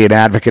decision to be an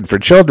advocate for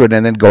children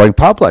and then going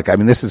public. I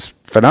mean, this is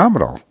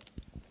phenomenal.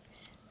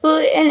 Well,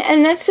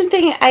 and that's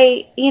something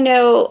I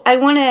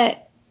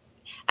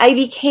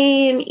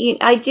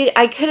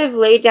could have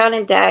laid down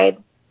and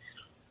died.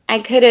 I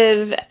could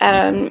have,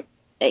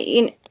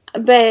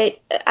 but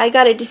I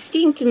got a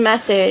distinct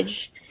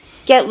message: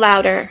 get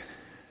louder.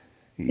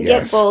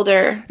 Yes. Get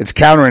bolder. It's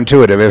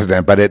counterintuitive, isn't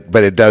it? But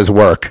it does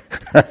work.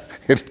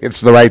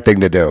 It's the right thing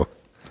to do.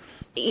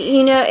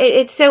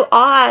 It's so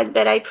odd,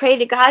 but I prayed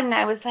to God and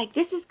I was like,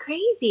 this is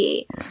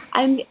crazy.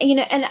 I'm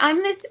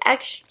this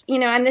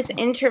I'm this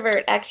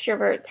introvert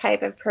extrovert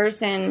type of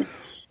person,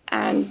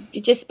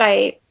 just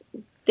by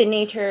the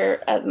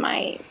nature of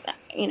my,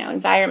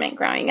 environment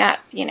growing up.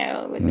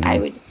 It was,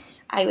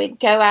 I would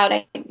go out,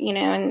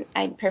 and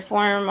I'd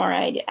perform, or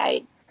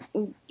I'd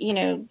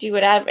do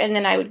whatever, and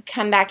then I would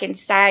come back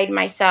inside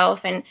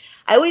myself, and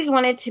I always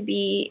wanted to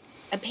be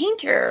a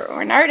painter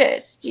or an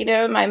artist.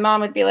 My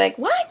mom would be like,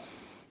 "What?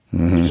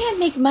 You can't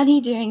make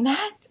money doing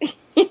that."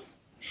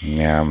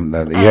 Yeah,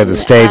 you had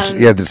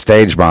the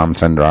stage mom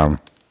syndrome.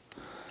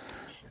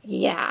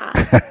 Yeah.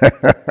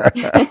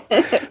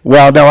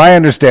 Well, no, I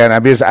understand.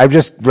 I'm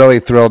just really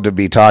thrilled to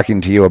be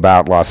talking to you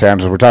about Los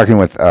Angeles. We're talking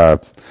with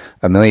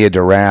Amelia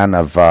Duran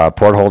of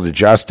Porthole to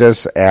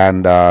Justice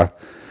and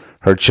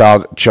her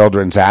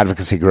children's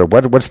advocacy group.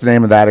 What's the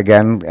name of that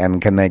again?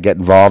 And can they get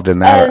involved in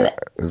that?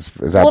 Is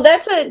that? Well,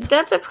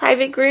 that's a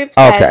private group.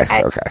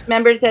 Okay.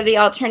 Members of the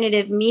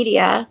alternative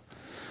media.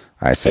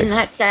 I see. And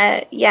that's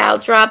I'll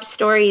drop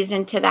stories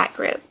into that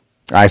group.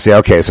 I see.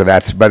 Okay, so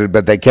that's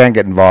but they can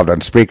get involved on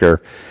Spreaker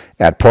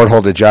at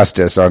Porthole to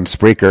Justice on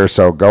Spreaker.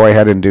 So go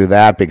ahead and do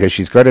that, because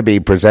she's going to be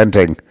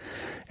presenting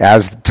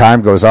as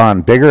time goes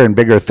on bigger and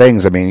bigger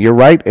things. I mean, you're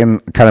right in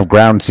kind of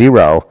ground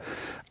zero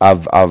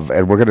of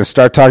and we're going to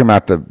start talking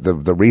about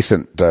the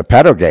recent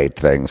pedogate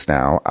things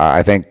now.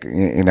 I think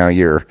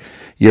you're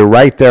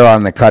right there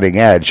on the cutting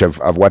edge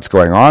of what's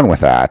going on with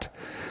that.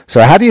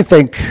 So how do you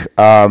think,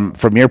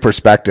 from your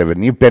perspective,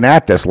 and you've been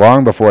at this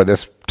long before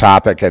this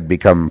topic had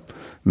become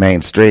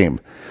mainstream.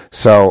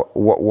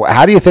 So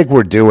how do you think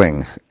we're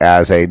doing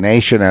as a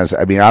nation?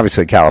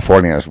 Obviously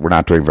California, we're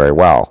not doing very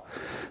well.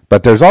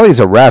 But there's all these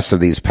arrests of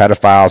these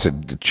pedophiles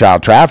and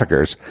child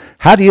traffickers.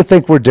 How do you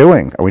think we're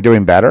doing? Are we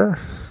doing better?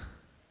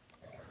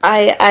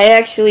 I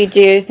actually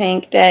do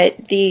think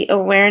that the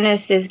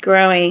awareness is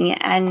growing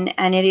and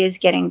it is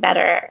getting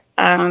better.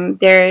 I'm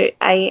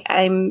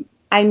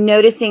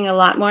noticing a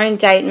lot more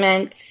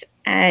indictments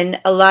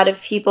and a lot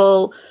of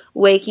people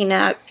waking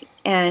up,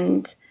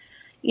 and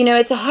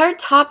it's a hard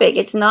topic.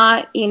 It's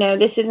not,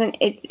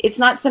 it's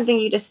not something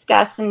you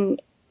discuss in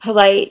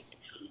polite,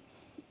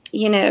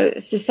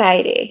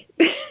 society.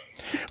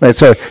 Right.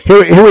 So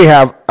here we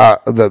have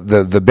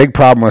the big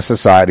problem with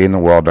society in the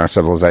world and our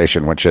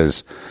civilization, which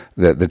is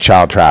the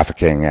child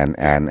trafficking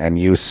and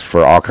use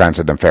for all kinds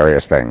of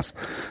nefarious things.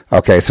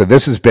 Okay, so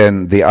this has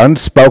been the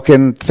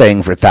unspoken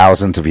thing for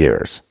thousands of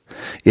years.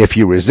 If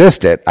you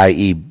resist it,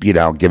 i.e.,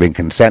 giving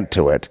consent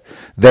to it,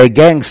 they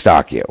gang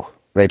stalk you.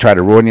 They try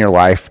to ruin your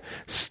life,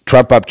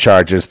 trump up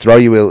charges, throw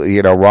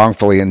you,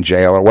 wrongfully in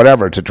jail or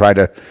whatever to try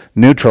to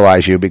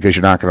neutralize you because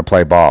you're not going to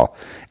play ball.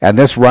 And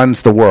this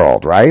runs the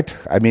world, right?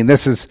 I mean,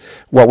 this is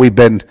what we've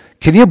been.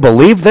 Can you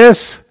believe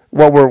this?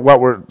 You've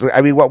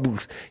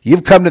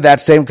come to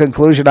that same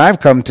conclusion I've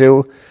come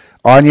to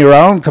on your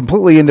own,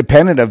 completely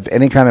independent of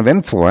any kind of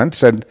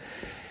influence. And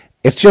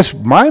it's just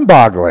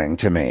mind-boggling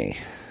to me.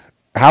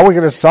 How are we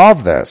going to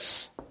solve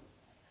this?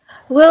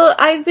 Well,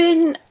 I've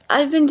been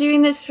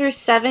doing this for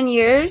 7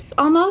 years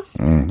almost.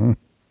 Mm-hmm.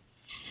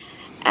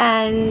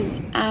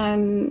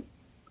 And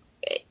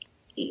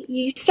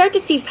you start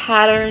to see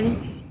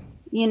patterns,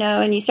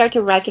 and you start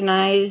to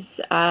recognize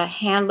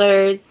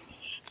handlers,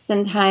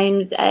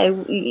 sometimes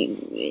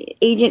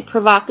agent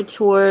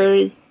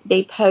provocateurs.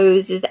 They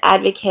pose as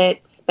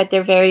advocates, but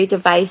they're very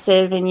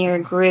divisive in your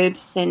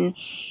groups, and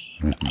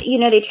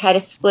they try to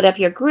split up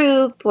your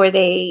group, or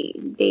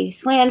they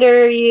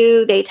slander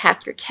you, they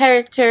attack your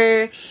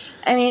character.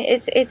 I mean,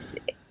 it's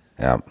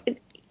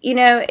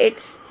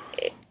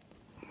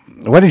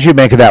What did you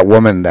make of that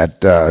woman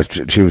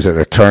that she was an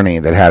attorney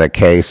that had a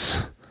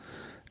case,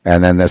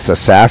 and then this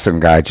assassin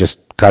guy just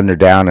gunned her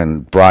down in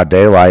broad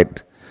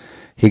daylight?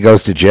 He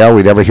goes to jail.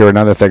 We never hear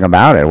another thing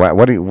about it.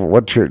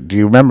 Do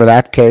you remember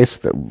that case?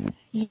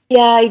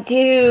 Yeah, I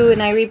do,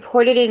 and I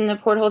reported it in the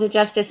Porthole to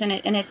Justice, and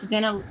it's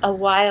been a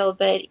while,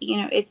 but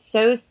it's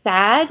so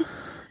sad.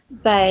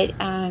 But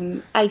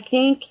I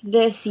think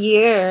this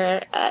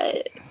year,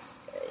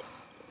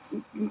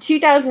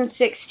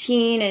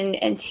 2016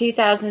 and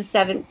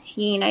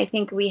 2017, I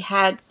think we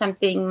had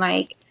something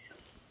like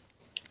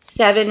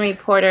 7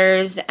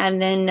 reporters,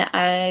 and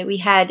then we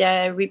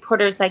had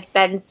reporters like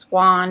Ben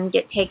Swan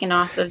get taken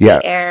off of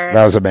the air.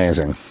 That was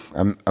amazing.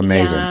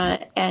 Amazing.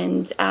 Yeah,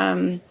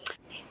 and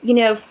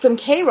from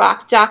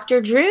K-Rock,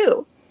 Dr.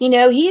 Drew,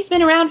 he's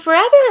been around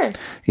forever.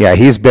 Yeah,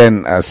 he's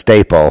been a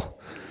staple,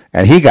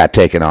 and he got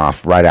taken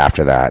off right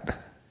after that.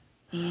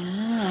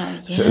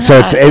 Yeah.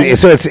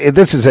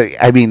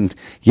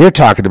 You're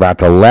talking about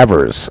the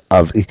levers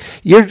of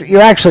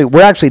we're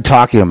actually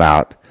talking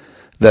about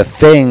the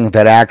thing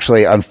that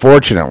actually,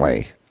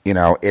 unfortunately,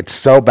 it's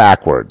so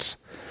backwards,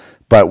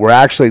 but we're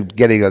actually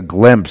getting a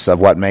glimpse of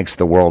what makes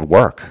the world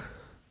work.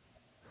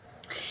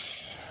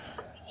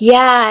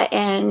 Yeah,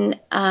 and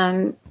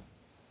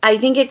I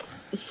think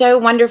it's so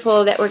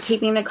wonderful that we're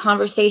keeping the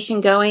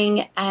conversation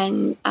going,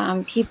 and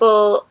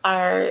people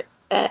are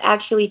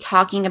actually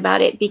talking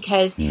about it,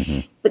 because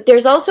but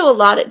there's also a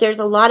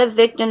lot of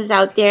victims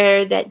out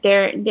there that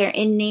their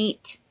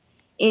innate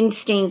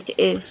instinct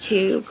is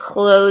to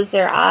close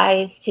their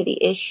eyes to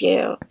the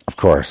issue. Of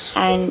course.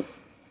 And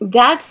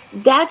that's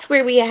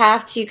where we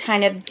have to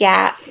kind of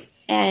gap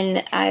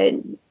and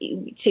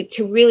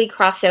to really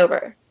cross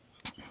over.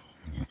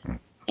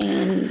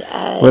 And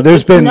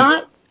there's been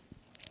a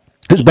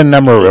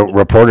number of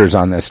reporters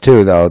on this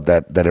too, though,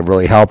 that have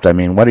really helped. I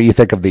mean, what do you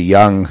think of the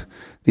young?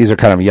 These are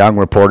kind of young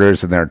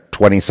reporters, and they're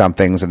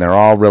 20-somethings, and they're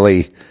all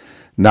really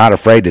not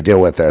afraid to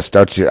deal with this,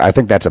 don't you? I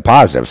think that's a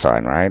positive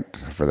sign, right,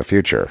 for the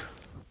future.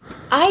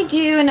 I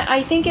do, and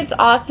I think it's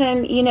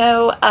awesome. You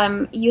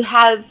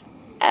have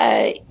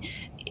like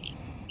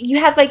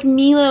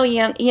Milo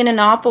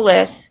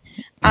Yiannopoulos,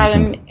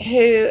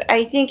 who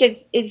I think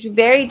is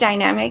very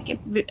dynamic,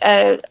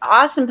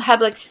 awesome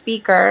public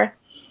speaker,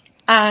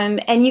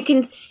 and you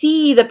can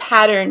see the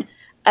pattern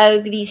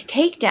of these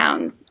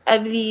takedowns,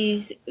 of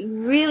these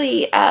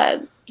really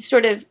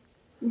sort of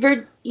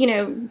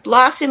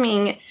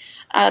blossoming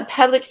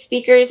public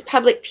speakers,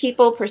 public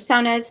people,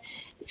 personas,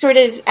 sort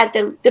of at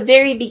the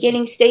very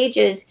beginning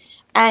stages.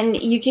 And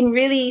you can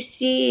really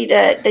see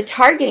the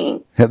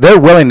targeting.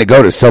 They're willing to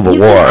go to civil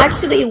war. You can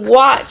actually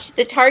watch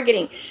the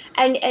targeting,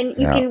 and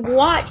you can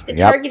watch the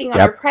targeting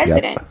on our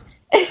president.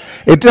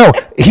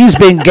 He's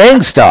being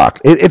gang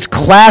stalked. It's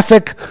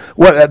classic.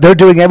 They're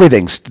doing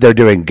everything. They're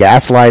doing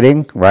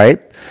gaslighting, right?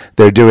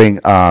 They're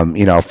doing,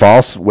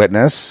 false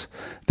witness.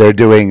 They're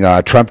doing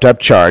trumped up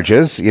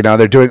charges.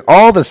 They're doing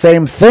all the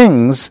same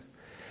things.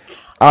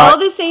 All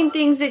the same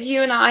things that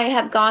you and I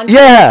have gone through.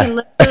 Yeah. You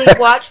can literally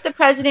watch the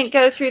president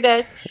go through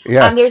this.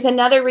 Yeah. There's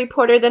another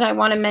reporter that I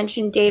want to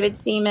mention, David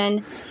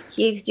Seaman.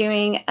 He's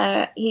doing,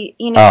 he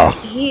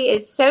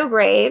is so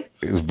brave.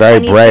 He's very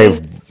brave.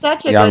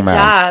 Such a young good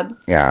man. job.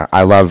 Yeah,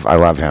 I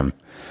love him.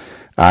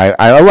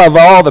 I love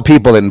all the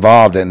people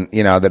involved and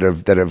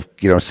that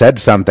have said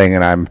something,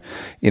 and I'm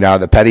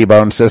the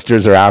Pettibone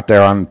sisters are out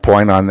there on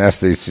point on this.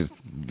 These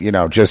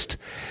just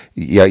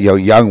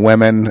young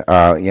women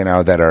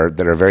that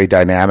are very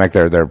dynamic.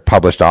 They're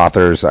published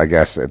authors, I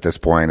guess, at this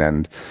point,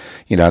 and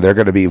they're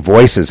going to be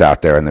voices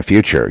out there in the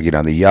future.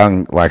 The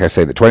young, like I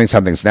say, the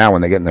 20-somethings now,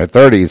 when they get in their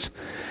 30s,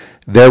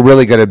 they're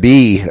really going to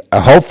be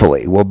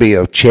hopefully will be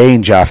a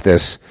change off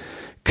this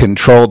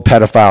controlled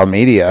pedophile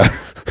media.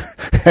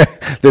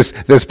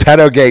 this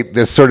pedogate,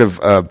 this sort of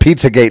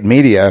Pizzagate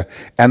media,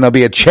 and there'll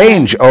be a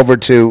change over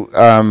to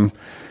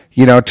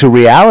to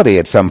reality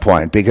at some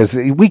point, because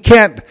we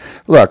can't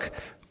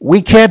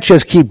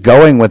just keep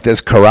going with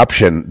this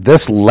corruption,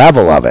 this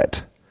level of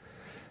it.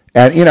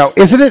 And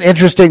isn't it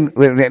interesting?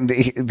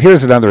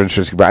 Here's another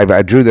interesting.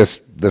 I drew this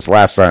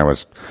last time. It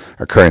was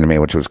occurring to me,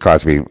 which was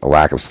causing me a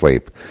lack of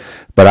sleep.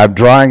 But I'm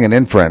drawing an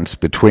inference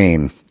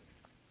between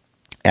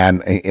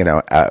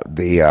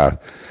the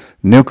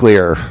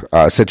nuclear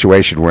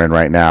situation we're in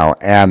right now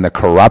and the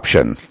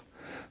corruption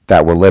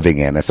that we're living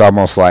in. It's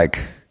almost like,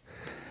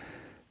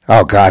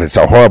 oh God, it's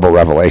a horrible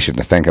revelation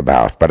to think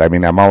about. But I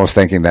mean, I'm almost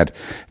thinking that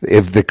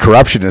if the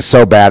corruption is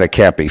so bad it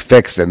can't be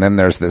fixed, and then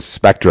there's this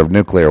specter of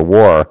nuclear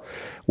war,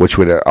 which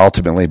would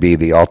ultimately be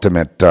the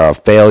ultimate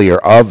failure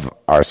of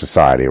our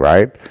society,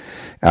 right?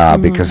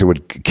 Because it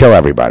would kill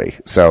everybody.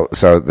 So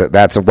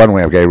that's one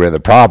way of getting rid of the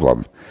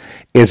problem.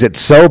 Is it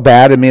so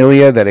bad,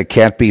 Amelia, that it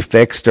can't be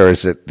fixed, or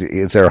is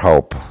there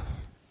hope?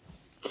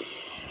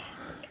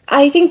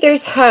 I think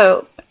there's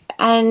hope.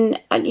 And,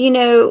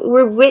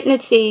 we're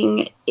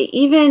witnessing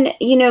even,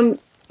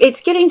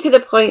 it's getting to the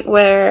point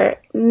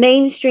where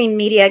mainstream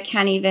media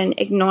can't even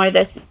ignore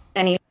this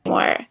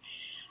anymore.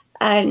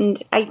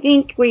 And I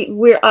think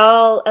we're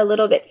all a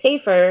little bit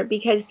safer,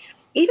 because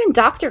even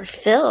Dr.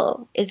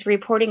 Phil is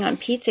reporting on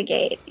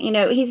Pizzagate.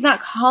 He's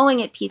not calling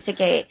it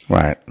Pizzagate,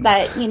 right?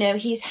 But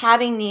he's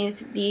having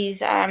these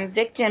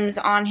victims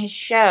on his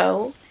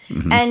show,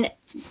 and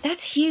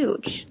that's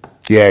huge.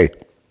 Yay!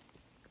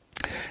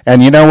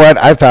 And you know what?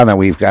 I found that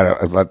we've got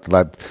to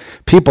let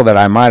people that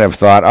I might have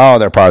thought, oh,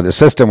 they're part of the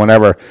system,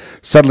 whenever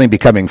suddenly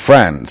becoming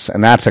friends,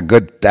 and that's a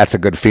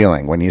good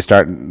feeling when you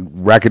start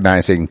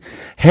recognizing,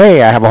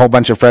 hey, I have a whole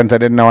bunch of friends I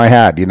didn't know I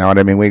had. You know what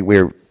I mean?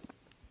 We're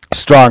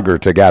stronger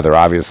together,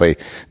 obviously,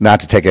 not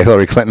to take a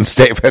Hillary Clinton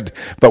statement,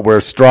 but we're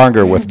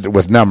stronger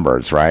with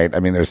numbers, right? I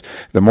mean,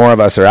 the more of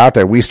us are out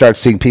there, we start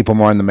seeing people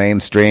more in the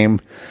mainstream.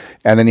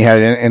 And then you had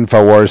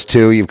InfoWars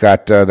too. You've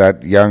got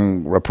that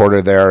young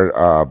reporter there,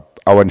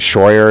 Owen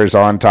Schroyer is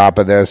on top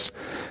of this.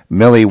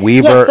 Millie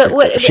Weaver. Yeah, but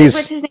what's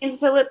his name?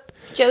 Philip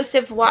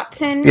Joseph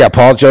Watson? Yeah,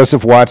 Paul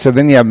Joseph Watson.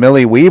 Then you have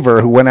Millie Weaver,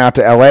 who went out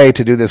to L.A.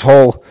 to do this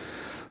whole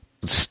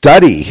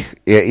study,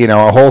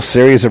 a whole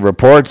series of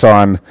reports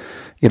on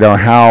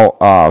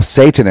how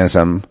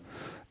Satanism,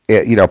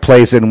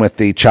 plays in with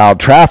the child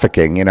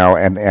trafficking,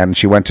 and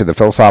she went to the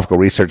Philosophical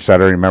Research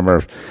Center.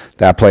 Remember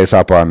that place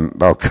up on,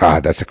 oh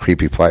God, that's a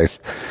creepy place.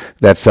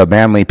 That's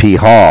Manly P.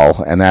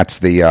 Hall, and that's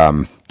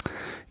the,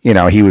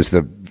 he was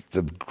the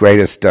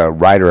greatest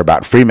writer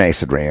about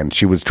Freemasonry, and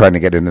she was trying to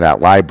get into that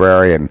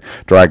library and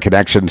draw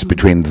connections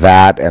between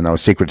that and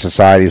those secret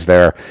societies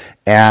there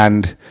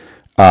and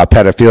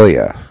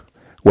pedophilia.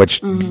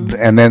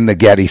 And then the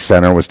Getty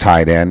Center was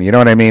tied in. You know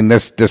what I mean?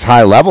 This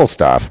high level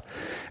stuff.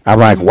 I'm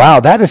like, wow,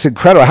 that is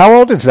incredible. How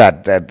old is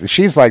that?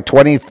 She's like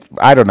 20.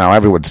 I don't know.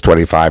 Everyone's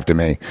 25 to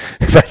me,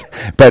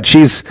 but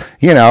she's,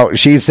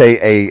 she's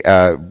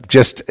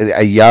just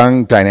a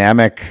young,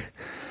 dynamic.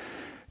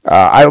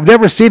 I've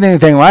never seen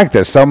anything like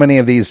this. So many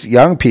of these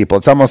young people.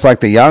 It's almost like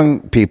the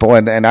young people,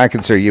 and I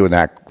consider you in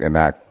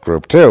that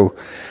group too.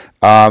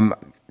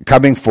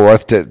 Coming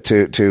forth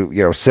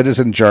to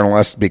citizen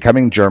journalists,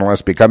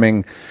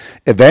 becoming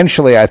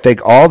eventually, I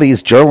think all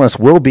these journalists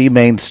will be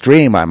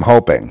mainstream, I'm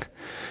hoping.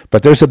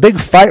 But there's a big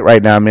fight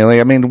right now,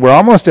 Amelia. I mean, we're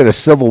almost at a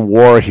civil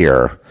war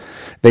here.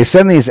 They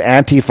send these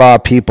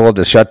Antifa people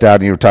to shut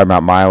down, you were talking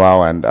about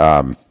Milo and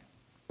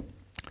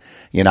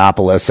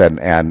Yiannopoulos and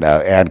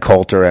Ann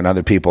Coulter and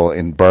other people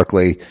in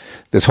Berkeley.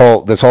 This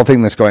whole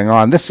thing that's going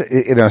on, this,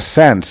 in a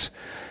sense,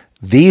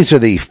 these are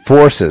the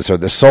forces or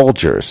the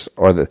soldiers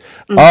or of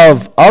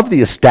the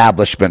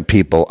establishment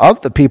people,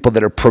 of the people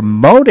that are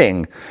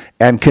promoting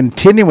and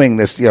continuing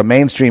this,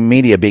 mainstream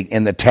media being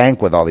in the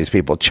tank with all these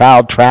people,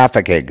 child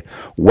trafficking,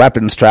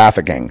 weapons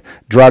trafficking,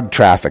 drug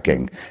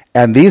trafficking.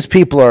 And these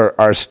people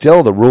are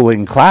still the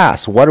ruling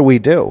class. What do we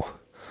do?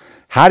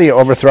 How do you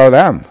overthrow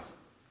them?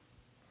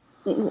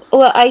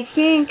 Well, I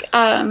think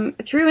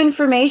through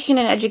information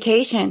and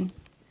education.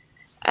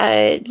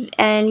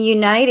 And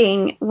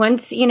uniting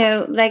once,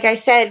 like I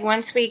said,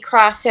 once we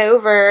cross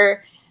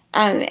over,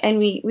 and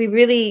we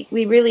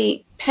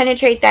really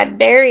penetrate that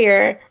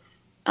barrier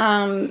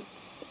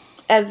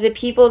of the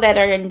people that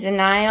are in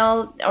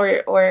denial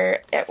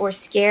or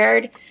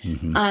scared,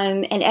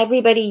 and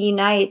everybody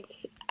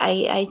unites,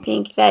 I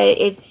think that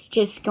it's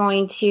just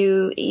going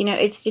to,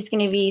 it's just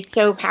going to be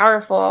so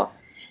powerful.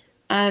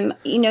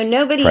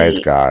 Nobody. Praise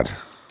God.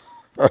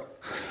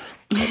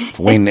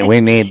 we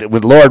need,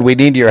 Lord, we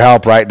need your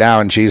help right now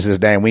in Jesus'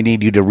 name. We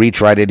need you to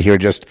reach right in here,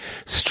 just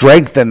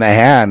strengthen the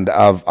hand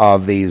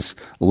of these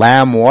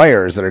lamb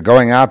warriors that are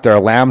going out there,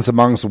 lambs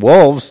amongst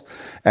wolves,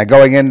 and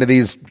going into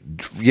these,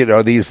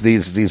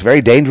 these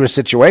very dangerous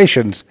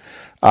situations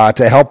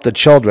to help the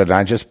children.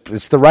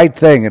 It's the right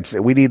thing.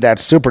 We need that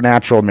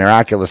supernatural,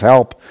 miraculous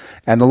help,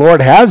 and the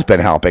Lord has been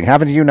helping.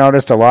 Haven't you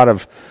noticed a lot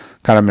of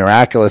kind of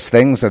miraculous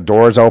things, the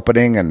doors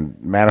opening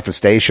and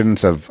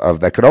manifestations of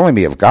that could only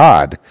be of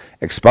God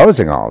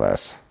exposing all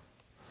this?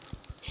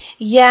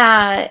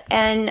 Yeah,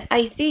 and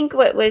I think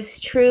what was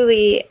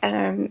truly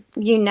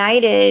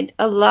united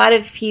a lot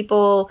of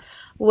people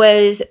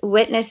was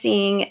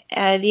witnessing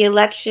the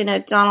election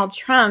of Donald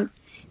Trump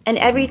and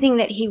everything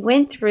that he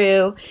went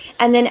through.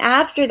 And then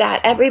after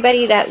that,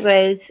 everybody that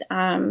was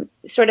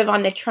sort of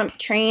on the Trump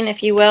train,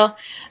 if you will,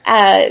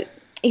 the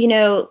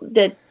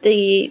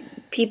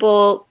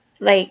people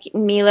like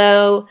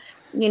Milo,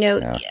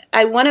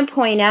 I want to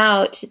point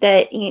out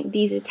that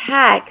these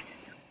attacks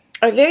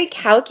are very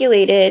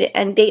calculated,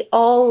 and they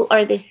all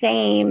are the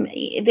same.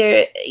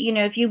 They're,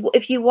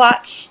 if you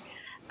watch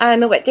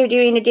what they're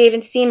doing to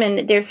David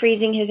Seaman, they're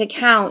freezing his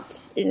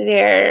accounts,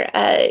 they're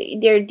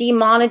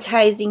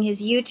demonetizing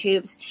his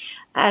YouTubes.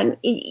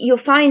 You'll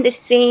find the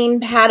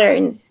same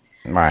patterns.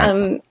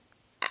 Right.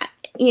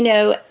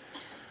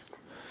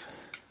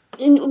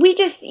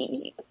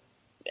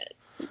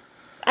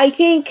 I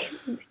think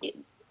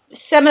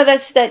some of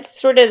us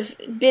that's sort of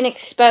been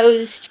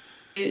exposed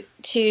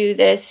to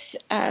this,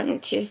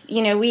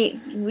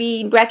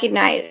 we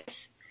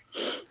recognize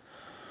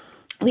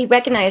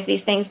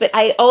these things, but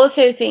I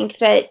also think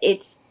that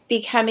it's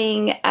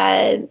becoming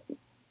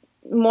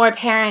more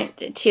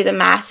apparent to the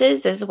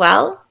masses as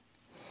well.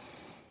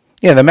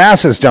 Yeah, the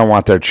masses don't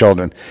want their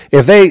children.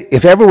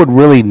 If everyone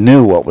really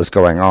knew what was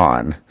going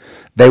on,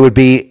 they would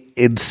be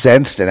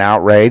incensed and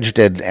outraged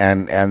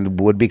and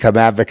would become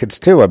advocates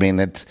too. I mean,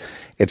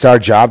 it's our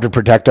job to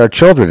protect our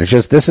children. It's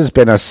just, this has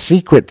been a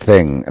secret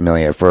thing,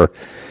 Amelia, for,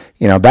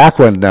 back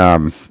when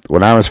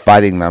I was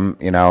fighting them,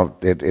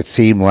 it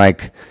seemed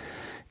like,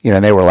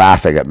 they were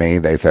laughing at me.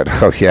 They thought,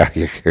 oh yeah,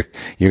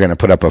 you're going to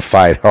put up a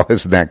fight. Oh,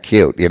 isn't that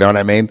cute? You know what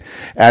I mean?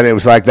 And it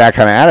was like that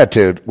kind of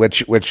attitude,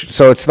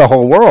 so it's the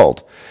whole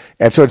world.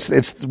 And so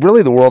it's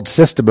really the world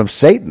system of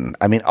Satan.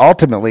 I mean,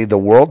 ultimately, the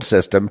world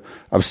system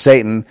of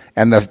Satan,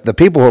 and the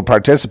people who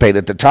participate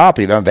at the top,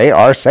 they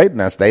are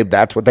Satanists.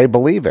 That's what they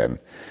believe in.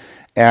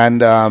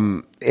 And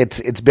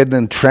it's been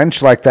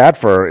entrenched like that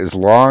for as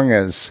long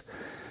as,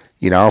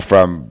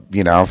 from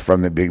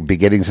the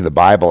beginnings of the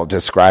Bible,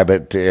 describe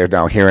it,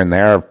 here and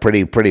there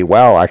pretty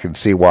well. I can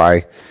see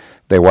why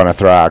they want to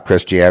throw out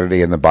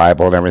Christianity and the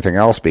Bible and everything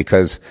else,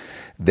 because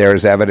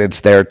there's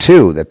evidence there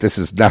too that this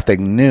is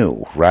nothing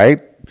new,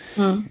 right?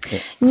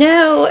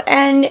 No,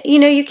 and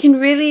you can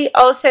really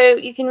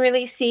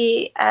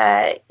see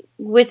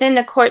within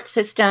the court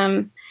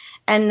system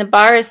and the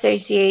bar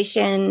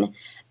association,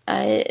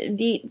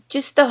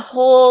 the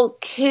whole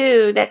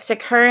coup that's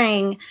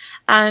occurring.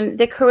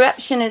 The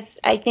corruption is,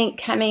 I think,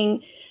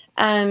 coming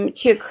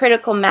to a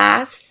critical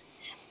mass,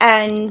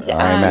 and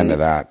amen to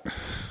that.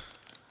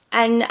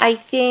 And I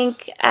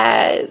think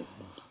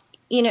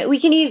you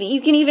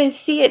can even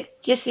see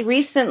it just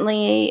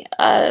recently.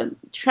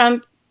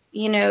 Trump,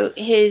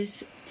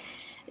 these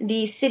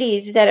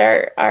cities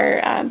that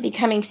are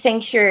becoming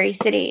sanctuary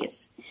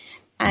cities,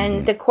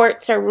 and the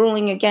courts are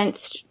ruling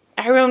against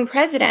our own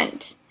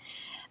president.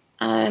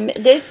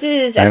 This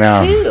is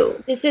a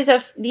coup.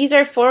 These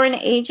are foreign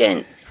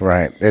agents.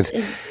 Right.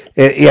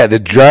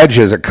 The judge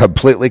is a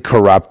completely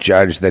corrupt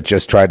judge that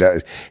just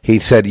he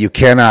said you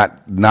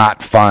cannot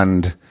not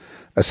fund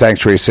a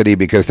sanctuary city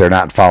because they're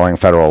not following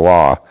federal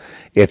law.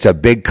 It's a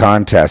big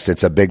contest.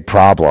 It's a big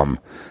problem.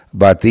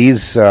 But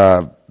these,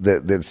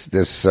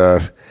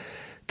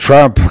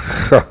 Trump,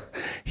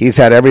 he's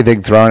had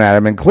everything thrown at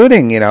him,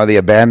 including, the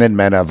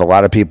abandonment of a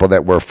lot of people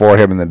that were for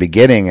him in the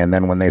beginning. And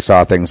then when they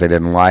saw things they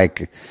didn't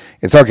like,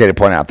 it's okay to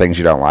point out things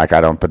you don't like.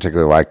 I don't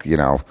particularly like,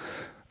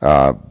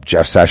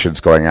 Jeff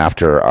Sessions going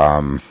after,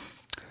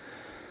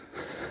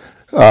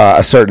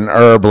 a certain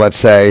herb, let's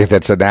say,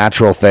 that's a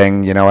natural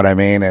thing, you know what I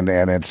mean? And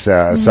it's,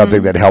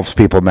 something that helps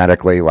people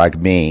medically like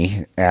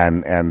me.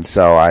 And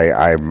so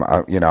I'm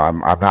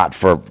not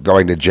for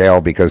going to jail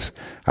because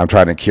I'm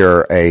trying to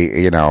cure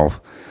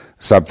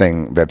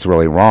something that's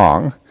really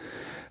wrong.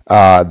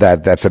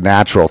 That's a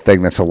natural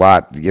thing. That's a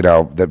lot,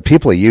 that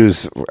people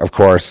use, of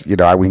course, we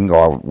can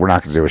go, we're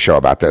not going to do a show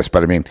about this,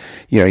 but I mean,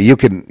 you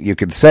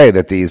can say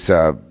that these,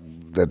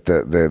 that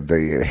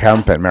the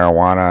hemp and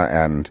marijuana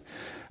and,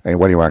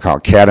 what do you want to call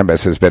it?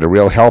 Cannabis has been a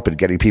real help in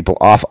getting people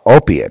off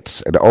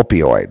opiates and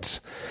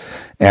opioids.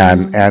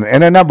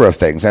 and a number of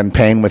things, and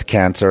pain with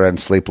cancer and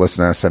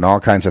sleeplessness and all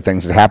kinds of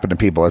things that happen to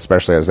people,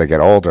 especially as they get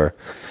older.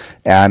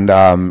 And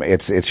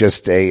it's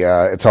just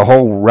it's a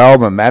whole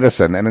realm of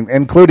medicine, and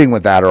including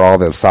with that are all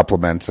the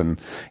supplements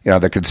and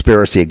the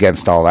conspiracy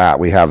against all that.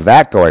 We have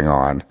that going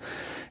on,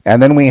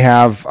 and then we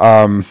have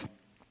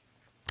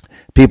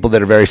people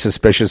that are very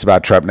suspicious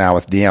about Trump now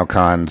with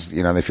neocons.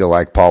 They feel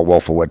like Paul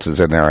Wolfowitz is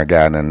in there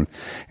again,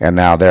 and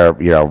now they're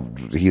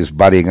he's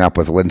buddying up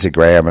with Lindsey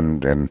Graham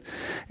and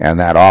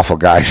that awful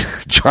guy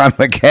John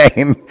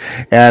McCain,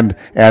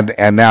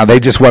 and now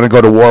they just want to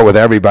go to war with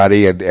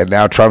everybody, and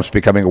now Trump's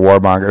becoming a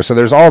warmonger. So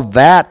there's all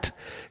that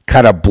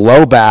kind of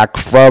blowback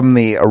from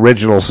the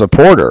original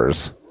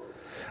supporters.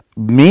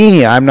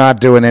 Me, I'm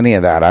not doing any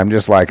of that. I'm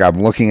just like,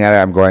 I'm looking at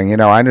it, I'm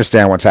going, I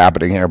understand what's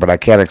happening here, but I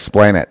can't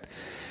explain it.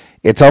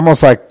 It's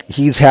almost like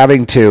he's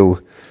having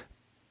to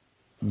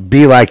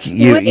be like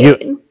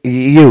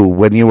you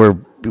when you were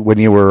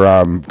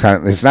kind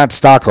of, it's not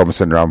Stockholm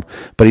syndrome,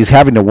 but he's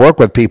having to work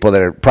with people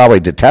that are probably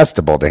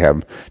detestable to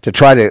him to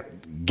try to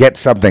get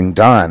something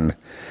done.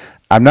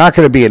 I'm not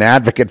going to be an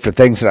advocate for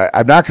things that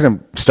I'm not going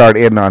to start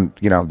in on,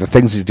 the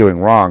things he's doing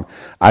wrong.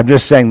 I'm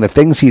just saying the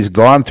things he's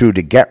gone through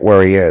to get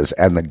where he is,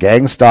 and the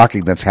gang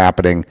stalking that's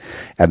happening,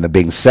 and the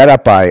being set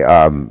up by,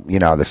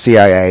 the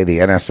CIA, the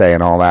NSA,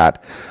 and all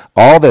that.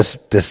 All this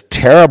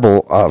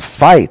terrible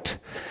fight,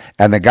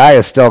 and the guy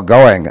is still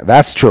going.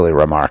 That's truly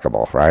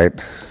remarkable, right?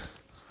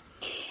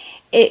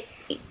 It's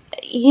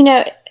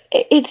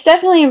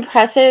definitely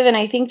impressive, and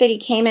I think that he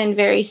came in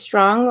very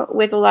strong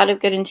with a lot of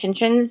good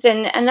intentions,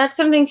 and that's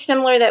something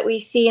similar that we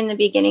see in the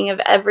beginning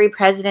of every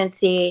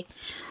presidency.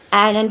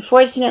 And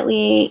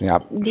unfortunately,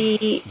 yep.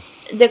 the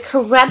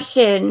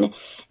corruption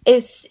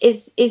is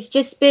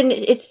just been,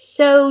 it's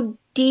so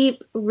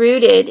deep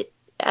rooted.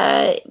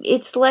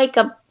 It's like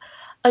a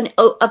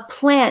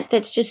plant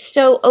that's just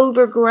so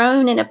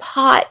overgrown in a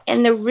pot,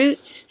 and the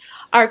roots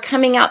are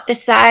coming out the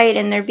side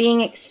and they're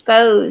being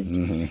exposed.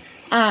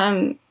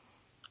 Mm-hmm.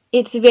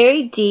 It's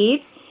very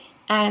deep,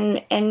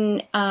 and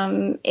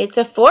it's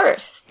a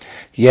force.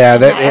 Yeah,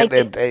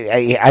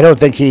 I don't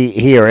think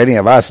he or any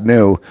of us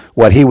knew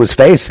what he was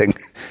facing,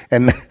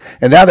 and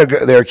now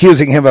they're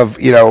accusing him of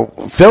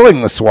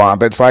filling the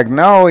swamp. It's like,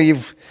 no,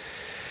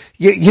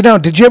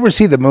 did you ever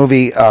see the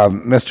movie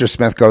Mr.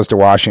 Smith Goes to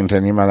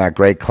Washington? You remember that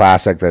great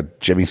classic, that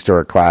Jimmy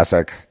Stewart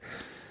classic?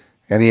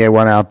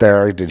 Anyone out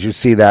there? Did you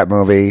see that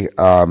movie?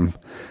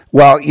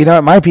 Well,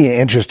 it might be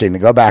interesting to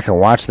go back and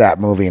watch that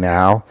movie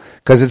now,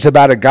 because it's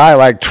about a guy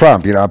like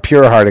Trump, a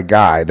pure-hearted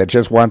guy that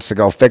just wants to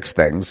go fix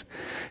things,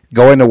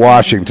 go into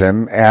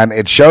Washington, and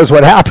it shows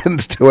what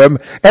happens to him,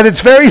 and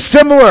it's very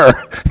similar.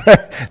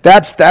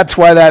 That's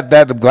why that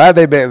I'm glad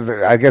they made.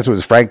 I guess it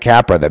was Frank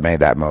Capra that made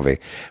that movie,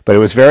 but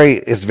it's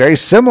very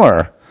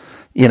similar,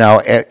 in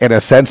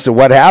a sense to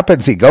what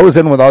happens. He goes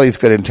in with all these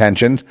good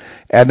intentions,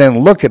 and then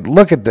look at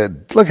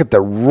the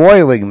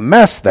roiling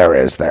mess there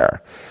is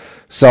there.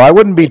 So I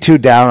wouldn't be too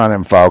down on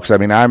him, folks. I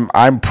mean,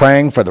 I'm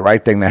praying for the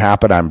right thing to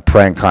happen. I'm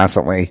praying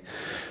constantly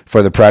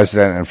for the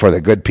president and for the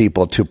good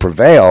people to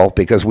prevail,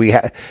 because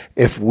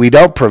if we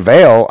don't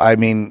prevail, I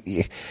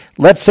mean,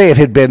 let's say it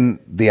had been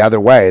the other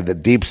way, the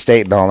deep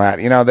state and all that,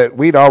 that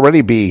we'd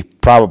already be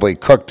probably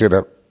cooked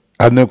in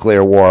a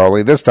nuclear war.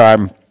 Only this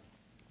time,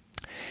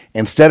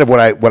 instead of what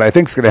I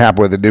think is going to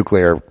happen with the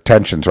nuclear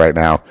tensions right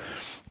now,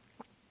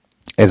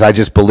 is I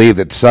just believe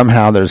that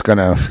somehow there's going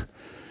to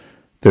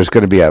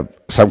be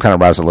some kind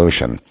of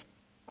resolution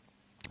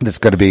that's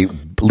going to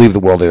leave the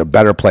world in a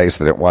better place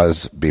than it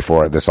was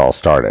before this all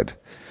started.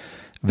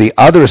 The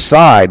other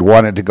side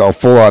wanted to go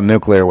full on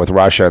nuclear with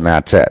Russia, and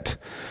that's it.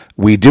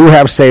 We do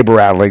have saber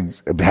rattling,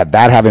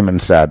 that having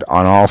been said,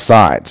 on all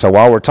sides. So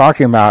while we're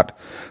talking about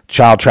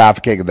child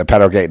trafficking and the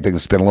pedogate thing,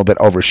 that's been a little bit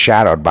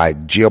overshadowed by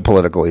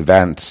geopolitical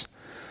events,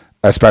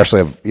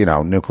 especially of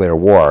nuclear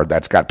war,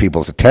 that's got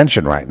people's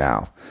attention right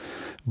now.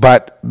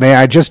 But may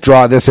I just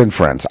draw this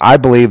inference? I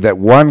believe that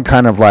one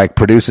kind of like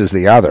produces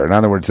the other. In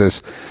other words,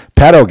 this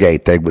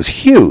pedogate thing is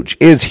huge,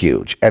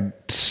 and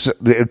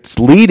it's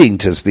leading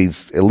to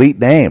these elite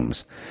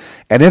names.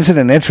 And isn't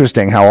it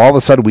interesting how all of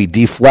a sudden we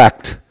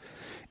deflect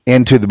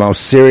into the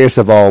most serious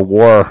of all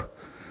war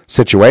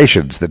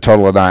situations, the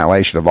total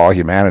annihilation of all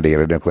humanity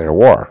in a nuclear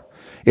war?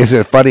 Isn't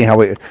it funny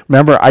how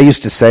remember, I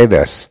used to say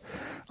this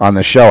on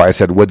the show. I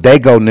said, would they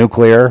go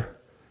nuclear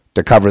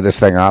to cover this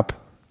thing up?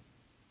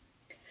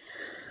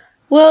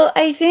 Well,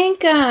 I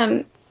think,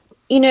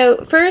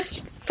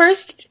 first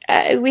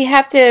we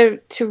have to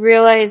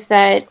realize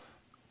that,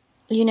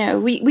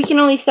 we can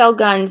only sell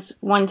guns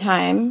one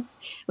time.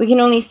 We can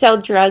only sell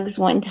drugs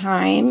one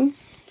time.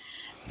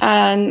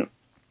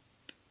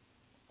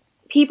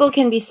 People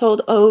can be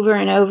sold over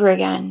and over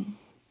again.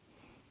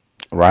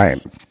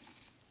 Right.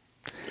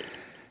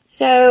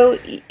 So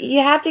you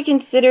have to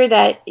consider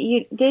that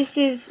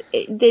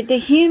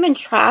the human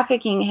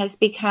trafficking has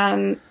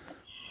become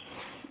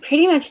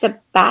pretty much the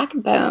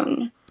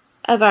backbone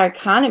of our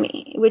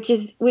economy, which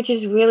is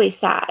really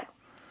sad.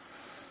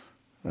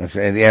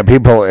 Yeah,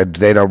 people,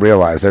 they don't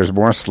realize there's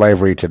more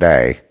slavery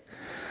today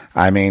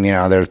I mean,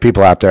 there's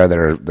people out there that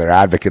are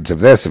advocates of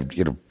this.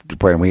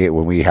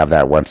 When we have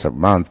that once a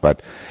month,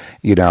 but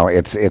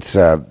it's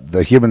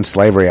the human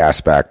slavery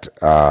aspect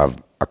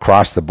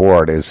across the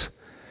board is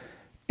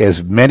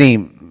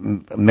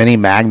many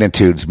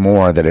magnitudes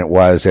more than it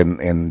was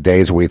in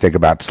days where we think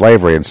about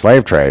slavery and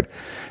slave trade.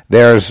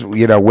 There's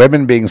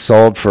women being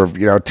sold for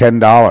 $10.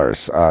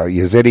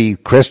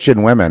 Yazidi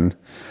Christian women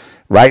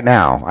right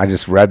now. I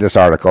just read this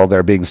article.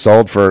 They're being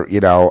sold for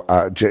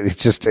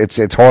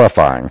it's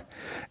horrifying.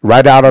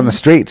 Right out on the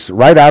streets,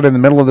 right out in the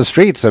middle of the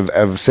streets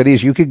of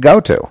cities you could go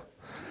to,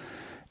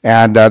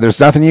 and there's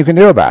nothing you can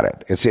do about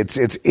it.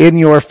 It's in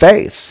your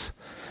face,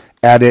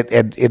 and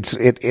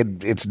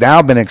it's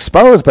now been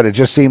exposed. But it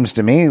just seems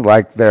to me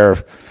like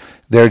they're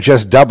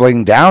just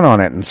doubling down on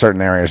it in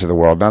certain areas of the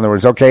world. In other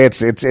words, okay,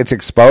 it's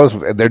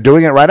exposed. They're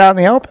doing it right out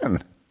in the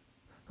open.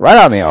 Right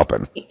out in the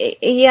open.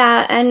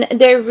 Yeah, and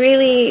they're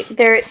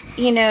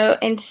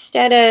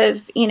instead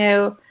of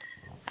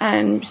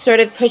sort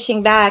of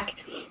pushing back,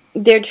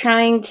 they're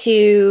trying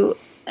to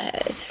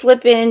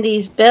slip in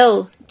these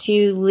bills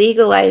to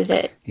legalize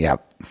it.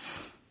 Yep.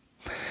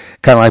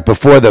 Kind of like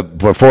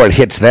before it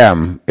hits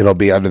them, it'll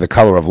be under the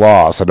color of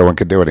law, so no one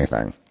can do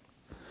anything.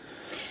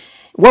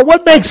 Well,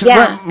 what makes?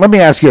 Yeah. Let me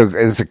ask you.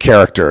 It's a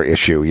character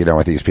issue,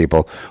 with these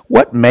people.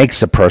 What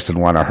makes a person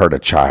want to hurt a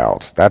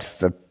child?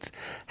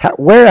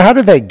 How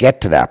do they get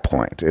to that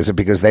point? Is it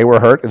because they were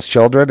hurt as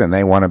children and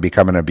they want to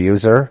become an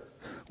abuser?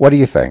 What do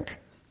you think?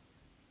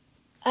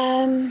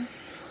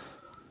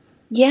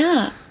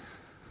 Yeah.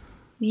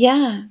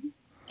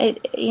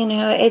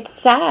 It's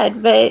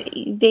sad, but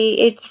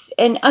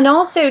and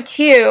also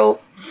too,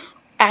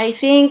 I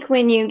think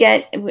when you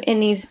get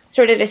in these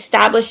sort of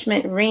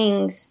establishment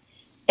rings,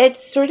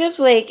 it's sort of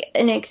like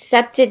an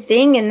accepted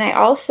thing, and they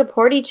all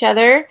support each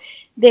other.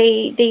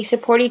 They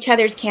support each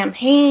other's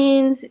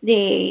campaigns.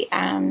 They,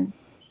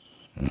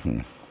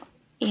 get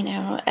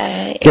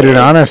it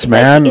honest,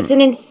 man. It's an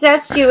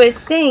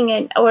incestuous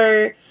thing,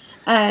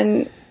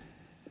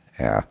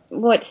 yeah.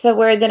 What's the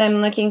word that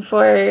I'm looking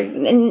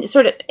for?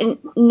 Sort of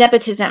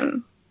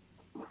nepotism.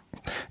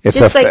 It's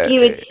just like you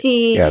would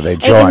see they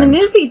join. in the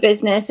movie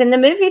business. In the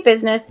movie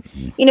business,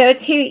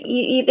 it's who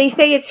they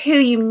say it's who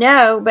you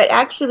know, but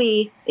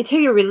actually it's who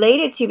you're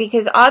related to,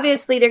 because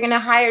obviously they're going to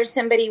hire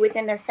somebody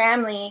within their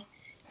family.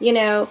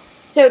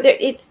 So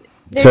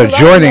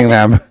joining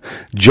them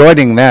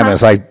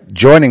is like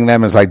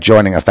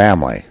joining a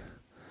family,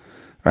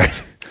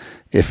 right?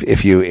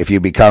 If you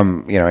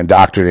become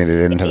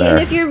indoctrinated into their,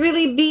 and if you're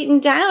really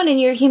beaten down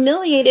and you're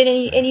humiliated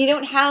and you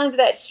don't have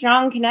that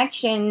strong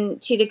connection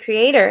to the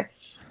creator,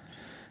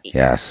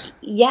 yes,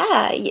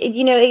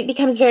 it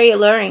becomes very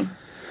alluring.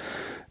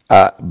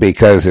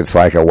 Because it's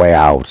like a way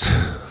out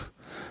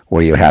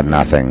where you had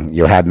nothing,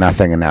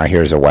 and now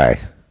here's a way.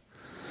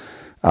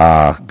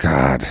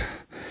 God.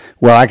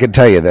 Well, I can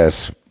tell you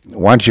this: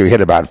 once you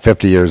hit about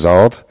 50 years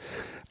old,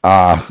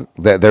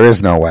 there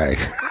is no way.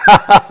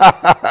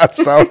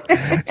 so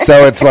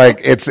it's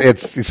like it's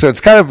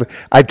kind of.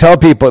 I tell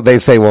people, they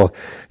say, well,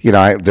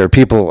 there are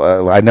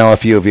people. I know a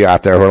few of you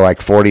out there who are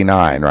like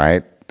 49,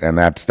 right? And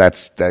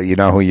that's you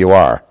know who you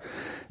are,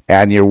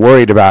 and you're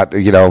worried about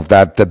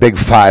that the big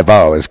 50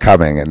 is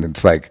coming, and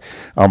it's like,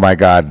 oh my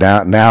God,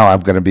 now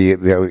I'm going to be.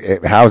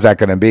 How is that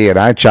going to be? And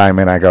I chime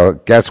in, I go,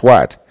 guess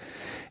what?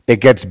 It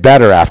gets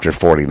better after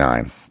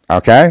 49.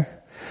 Okay.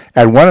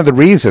 And one of the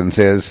reasons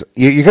is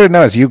you got to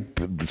know is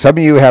some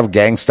of you have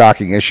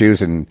gangstalking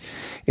issues, and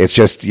it's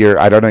just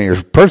I don't know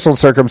your personal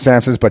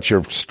circumstances, but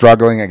you're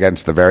struggling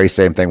against the very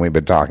same thing we've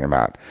been talking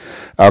about.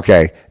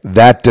 Okay,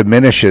 that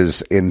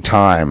diminishes in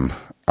time,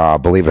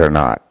 believe it or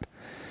not.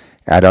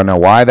 I don't know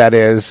why that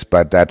is,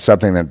 but that's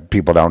something that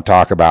people don't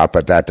talk about,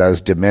 but that does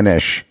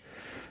diminish.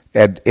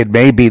 And it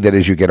may be that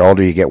as you get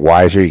older, you get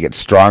wiser, you get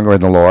stronger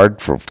in the Lord.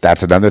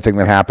 That's another thing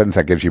that happens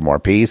that gives you more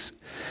peace.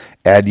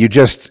 And you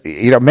just,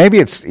 maybe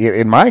it's,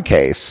 in my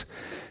case,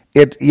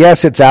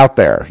 yes, it's out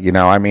there.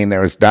 I mean,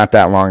 there was not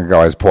that long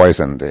ago I was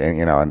poisoned,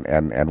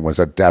 and was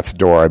at death's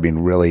door. I mean,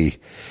 really,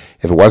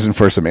 if it wasn't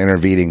for some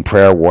intervening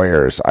prayer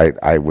warriors,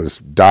 I was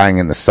dying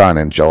in the sun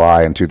in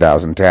July in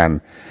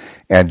 2010,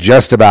 and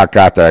just about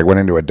got there. I went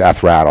into a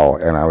death rattle,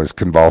 and I was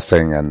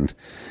convulsing, and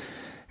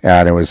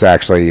it was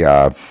actually,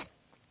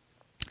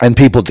 and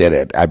people did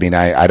it. I mean,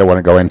 I don't want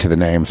to go into the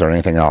names or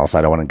anything else.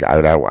 I don't want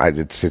to.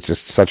 It's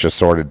just such a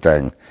sordid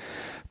thing.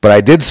 But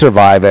I did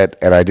survive it,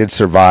 and I did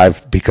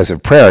survive because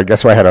of prayer.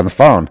 Guess what I had on the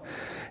phone?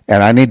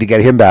 And I need to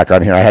get him back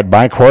on here. I had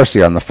Mike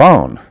Horsey on the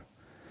phone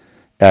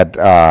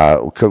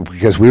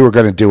because we were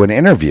going to do an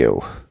interview,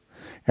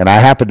 and I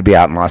happened to be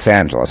out in Los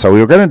Angeles. So we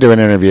were going to do an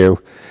interview,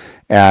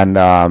 and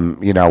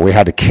we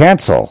had to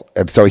cancel.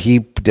 And so he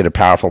did a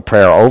powerful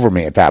prayer over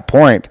me at that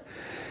point.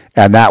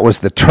 And that was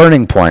the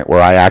turning point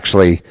where I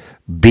actually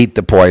beat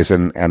the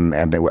poison, and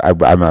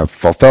I'm a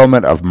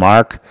fulfillment of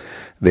Mark,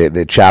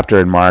 the chapter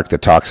in Mark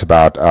that talks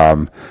about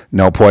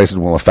no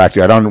poison will affect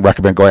you. I don't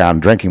recommend going out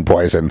and drinking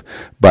poison,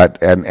 but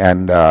and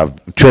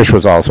Trish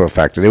was also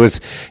affected.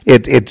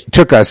 It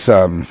took us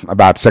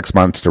about 6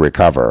 months to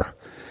recover,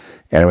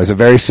 And it was a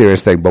very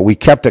serious thing, but we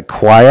kept it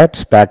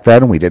quiet back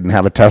then. We didn't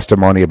have a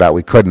testimony about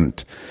we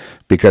couldn't,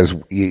 because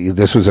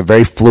this was a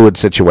very fluid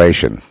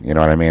situation. You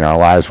know what I mean? Our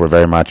lives were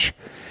very much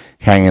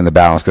hanging in the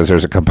balance, because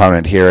there's a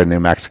component here in New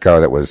Mexico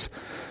that was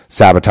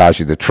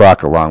sabotaging the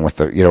truck along with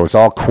it was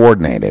all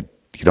coordinated.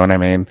 You know what I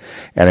mean?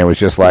 And it was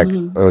just like,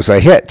 it was a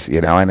hit,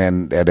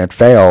 and it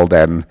failed.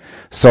 And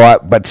so,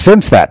 but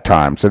since that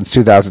time, since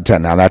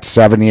 2010, now that's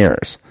 7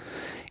 years,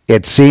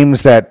 it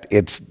seems that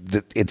it's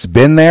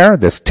been there.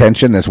 This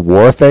tension, this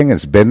war thing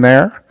has been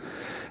there,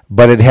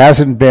 but it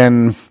hasn't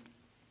been,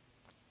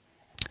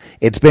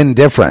 it's been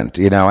different,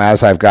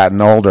 as I've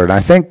gotten older. And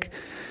I think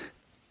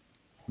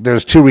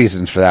there's two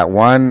reasons for that.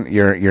 One,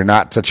 you're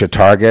not such a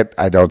target.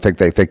 I don't think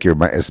they think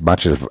you're as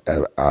much of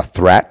a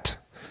threat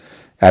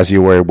as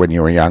you were when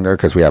you were younger,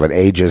 because we have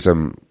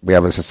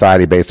a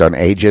society based on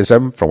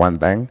ageism, for one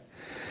thing.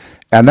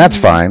 And that's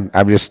fine.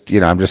 I'm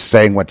just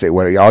saying what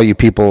all you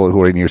people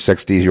who are in your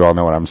 60s, you all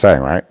know what I'm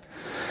saying, right?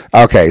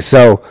 Okay,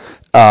 so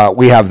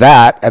we have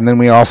that, and then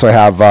we also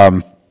have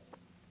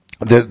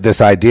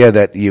this idea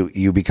that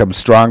you become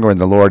stronger in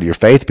the Lord, your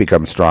faith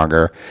becomes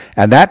stronger,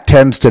 and that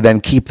tends to then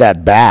keep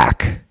that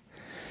back.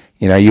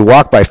 You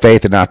walk by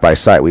faith and not by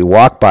sight. We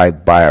walk by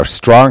a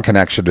strong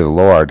connection to the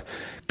Lord,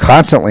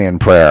 constantly in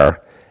prayer.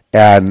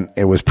 And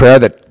it was prayer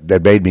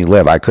that made me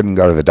live. I couldn't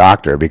go to the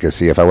doctor, because,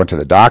 see, if I went to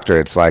the doctor,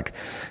 it's like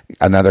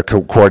another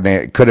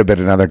coordinator. It could have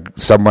been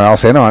someone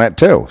else in on it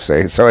too.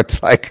 See, so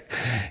it's like,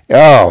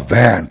 oh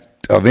man,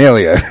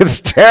 Amelia,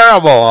 it's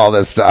terrible, all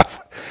this stuff.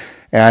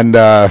 And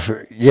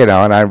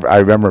and I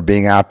remember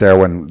being out there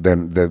when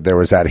there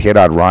was that hit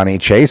on Ronnie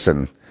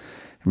Chasen.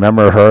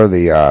 Remember her,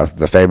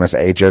 the famous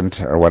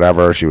agent or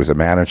whatever? She was a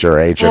manager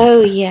agent.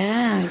 Oh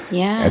yeah.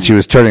 And she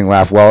was turning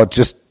left. Well, it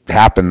just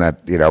happened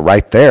that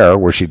right there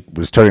where she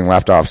was turning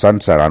left off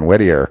Sunset on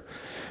Whittier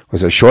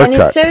was a shortcut.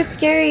 And it's so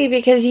scary,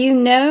 because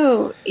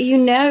that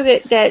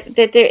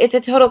there, it's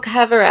a total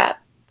cover up.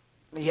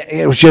 Yeah,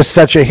 it was just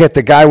such a hit.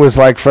 The guy was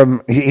like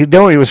you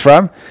know where he was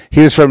from?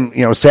 He was from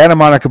Santa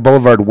Monica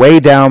Boulevard,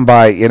 way down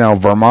by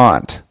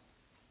Vermont.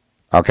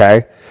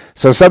 Okay,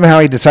 so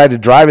somehow he decided to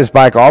drive his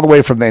bike all the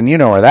way from there, and you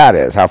know where that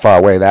is, how far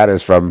away that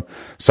is from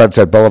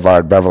Sunset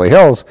Boulevard, Beverly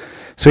Hills.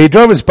 So he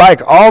drove his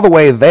bike all the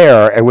way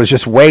there and was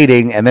just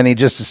waiting, and then he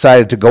just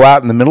decided to go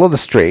out in the middle of the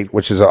street,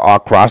 which is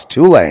across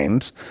 2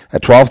 lanes,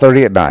 at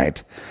 12:30 at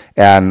night,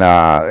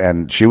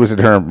 and she was in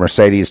her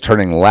Mercedes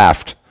turning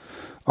left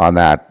on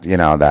that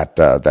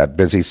that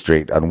busy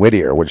street on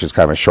Whittier, which is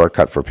kind of a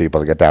shortcut for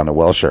people to get down to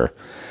Wilshire.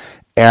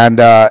 And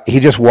he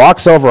just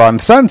walks over on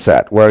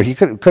Sunset, where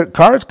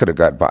cars could have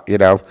got by,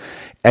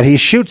 and he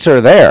shoots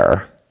her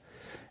there,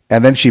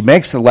 and then she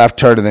makes the left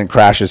turn and then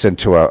crashes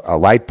into a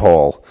light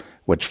pole,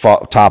 which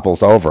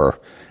topples over,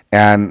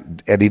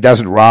 and he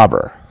doesn't rob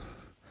her.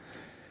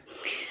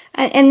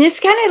 And this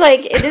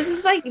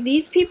is like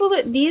these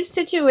people, these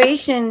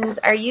situations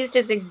are used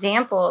as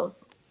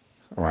examples,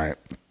 right?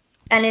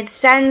 And it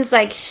sends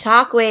like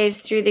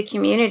shockwaves through the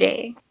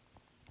community.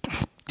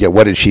 Yeah,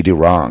 what did she do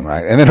wrong,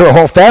 right? And then her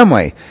whole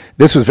family.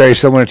 This was very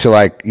similar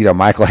to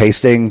Michael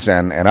Hastings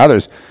and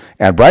others,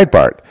 and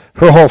Breitbart.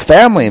 Her whole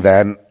family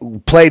then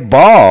played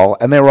ball,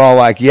 and they were all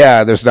like,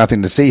 yeah, there's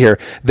nothing to see here.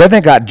 Then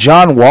they got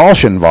John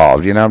Walsh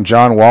involved.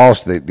 John Walsh,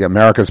 the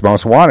America's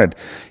Most Wanted.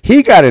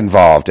 He got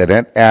involved in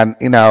it, and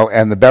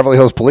and the Beverly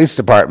Hills Police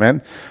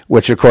Department,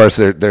 which of course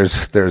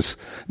there's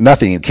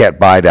nothing you can't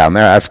buy down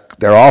there.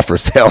 They're all for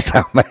sale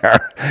down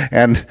there.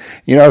 And,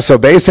 so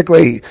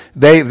basically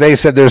they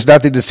said there's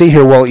nothing to see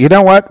here. Well, you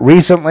know what?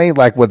 Recently,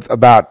 like with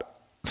about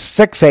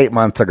 6-8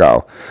 months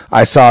ago,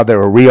 I saw they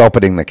were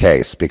reopening the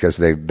case, because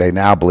they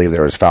now believe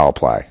there was foul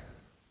play.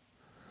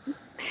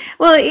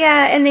 Well,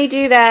 yeah, and they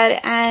do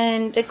that,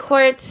 and the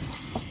courts,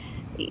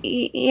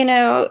 this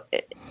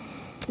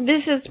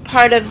is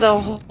part of the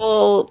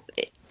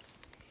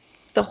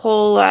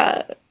whole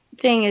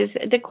thing, is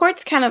the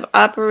courts kind of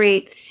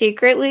operate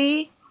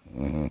secretly,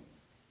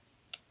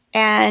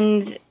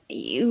 and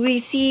we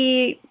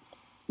see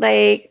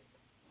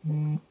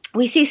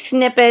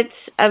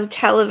snippets of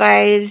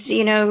televised,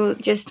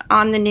 just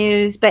on the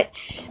news. But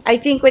I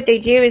think what they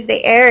do is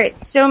they air it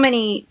so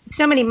many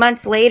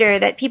months later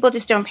that people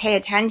just don't pay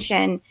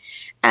attention.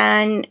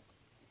 And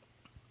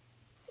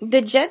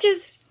the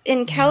judges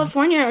in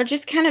California are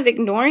just kind of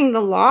ignoring the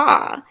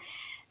law.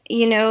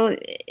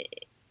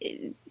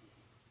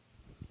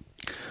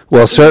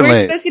 Well, certainly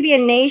we're supposed to be a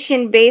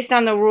nation based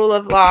on the rule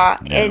of law.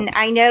 Yeah. And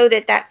I know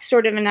that that's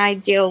sort of an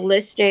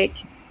idealistic,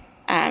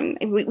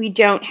 we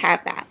don't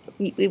have that.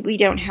 We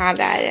don't have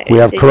that. We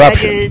have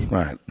corruption. Judges,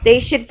 right. They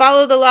should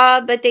follow the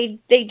law, but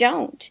they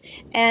don't.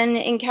 And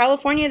in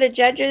California, the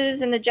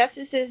judges and the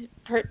justices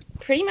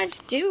pretty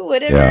much do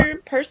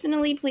whatever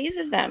personally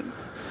pleases them.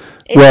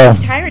 It's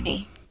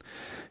tyranny.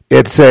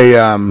 It's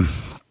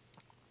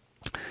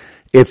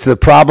it's the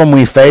problem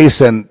we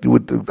face, and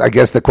I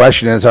guess the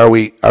question is: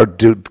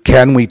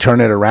 can we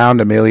turn it around,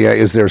 Amelia?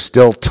 Is there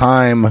still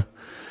time,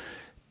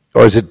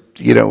 or is it?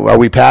 Are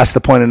we past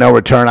the point of no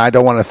return? I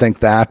don't want to think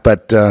that,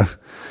 but. Well,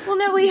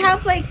 no, we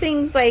have like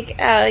things like,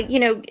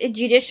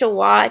 Judicial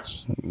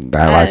Watch.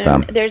 I like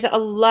them. There's a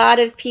lot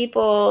of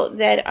people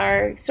that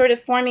are sort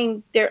of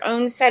forming their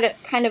own set of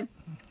kind of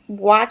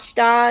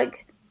watchdog,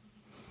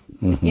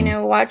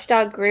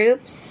 watchdog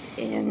groups.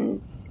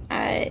 And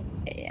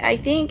I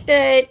think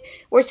that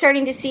we're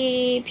starting to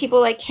see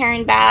people like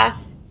Karen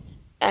Bass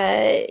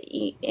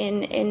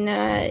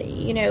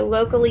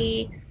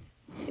locally.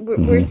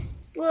 We're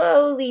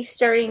slowly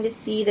starting to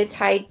see the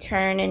tide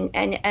turn,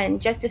 and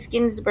Justice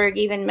Ginsburg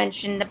even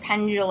mentioned the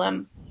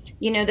pendulum.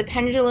 The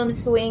pendulum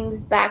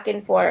swings back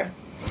and forth.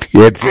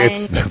 It's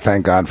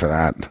thank God for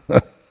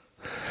that.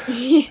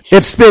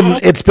 It's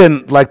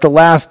been like the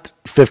last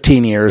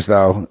 15 years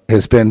though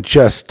has been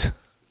just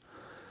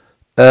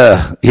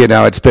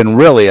it's been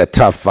really a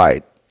tough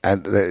fight.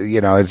 And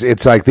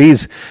it's like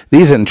these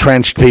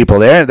entrenched people,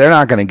 they're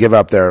not going to give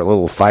up their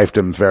little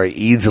fiefdoms very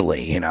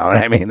easily. You know what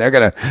I mean? They're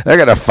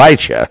gonna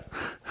fight you.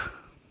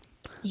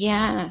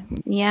 Yeah.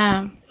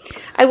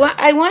 I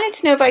wanted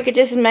to know if I could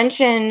just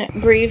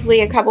mention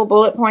briefly a couple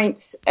bullet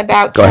points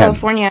about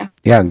California. Ahead.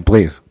 Yeah,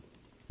 please.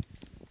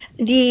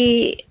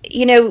 We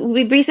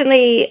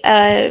recently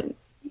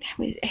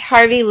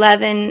Harvey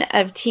Levin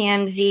of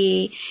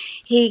TMZ,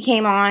 he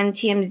came on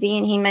TMZ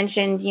and he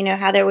mentioned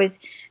how there was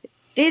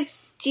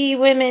 50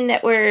 women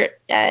that were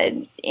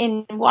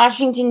in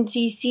Washington,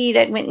 D.C.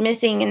 that went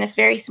missing in this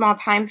very small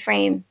time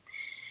frame.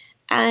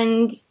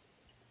 And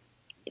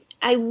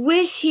I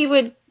wish he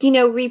would,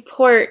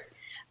 report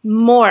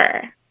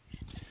more.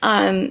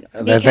 I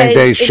think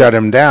they shut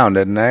him down,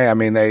 didn't they? I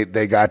mean,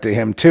 they got to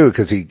him too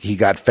because he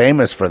got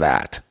famous for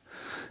that.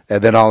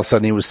 And then all of a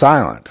sudden he was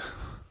silent.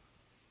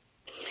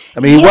 I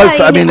mean, he was,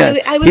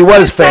 he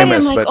was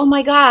famous, but oh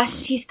my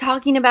gosh, he's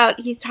talking about.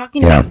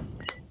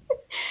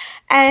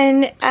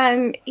 And,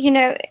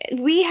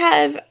 we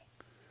have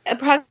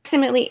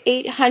approximately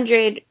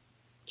 800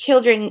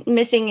 children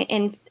missing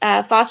in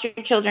foster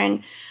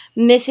children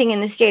missing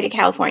in the state of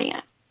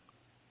California.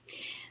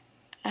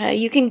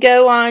 You can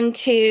go on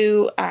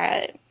to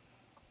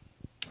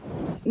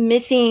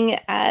missing.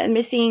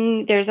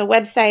 There's a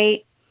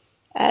website,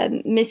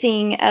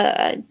 missing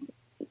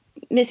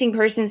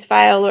persons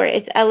file, or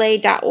it's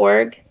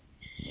la.org.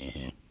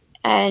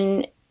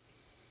 And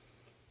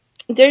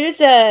there's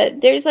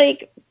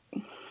like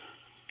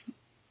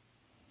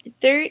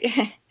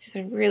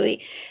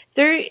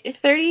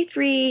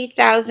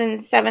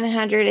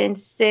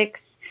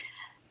 33,706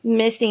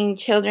 missing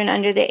children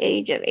under the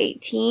age of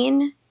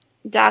 18,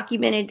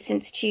 documented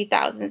since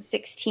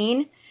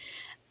 2016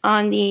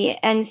 on the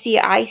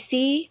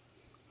NCIC.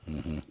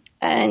 Mm-hmm.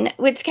 And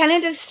what's kind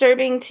of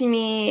disturbing to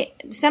me,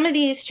 some of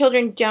these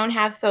children don't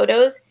have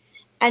photos,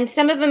 and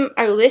some of them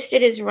are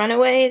listed as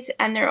runaways,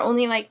 and they're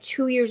only like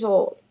 2 years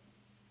old.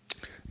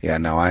 Yeah,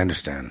 no, I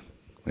understand.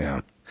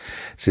 Yeah.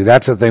 See,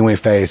 that's the thing we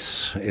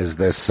face is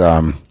this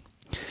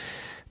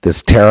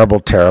this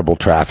terrible, terrible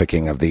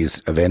trafficking of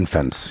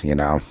infants,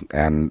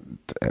 and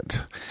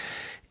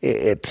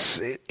it's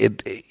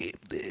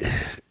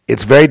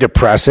very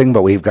depressing,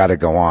 but we've got to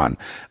go on.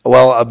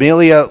 Well,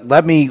 Amelia,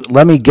 let me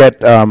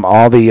get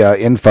all the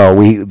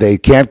info. They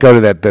can't go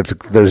to that.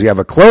 You have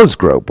a closed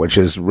group, which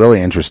is really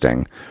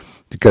interesting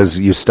because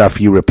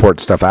you report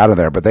stuff out of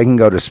there, but they can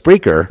go to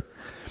Spreaker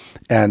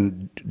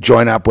and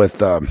join up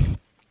with.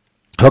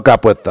 Hook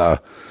up with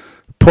the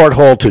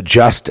Porthole to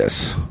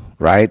Justice,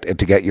 right?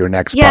 To get your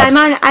next. Yeah,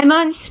 I'm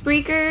on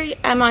Spreaker,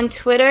 I'm on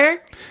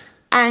Twitter,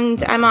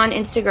 and I'm on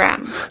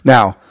Instagram.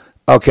 Now,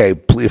 okay,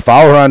 please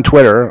follow her on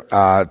Twitter.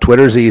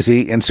 Twitter's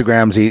easy.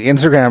 Instagram's easy.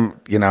 Instagram,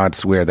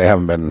 it's weird. They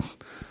haven't been.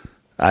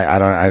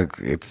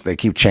 They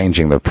keep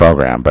changing the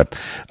program, but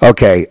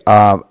okay.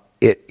 What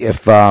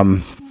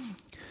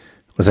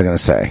was I going to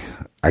say?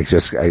 I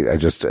just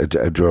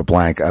drew a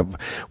blank.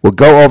 We'll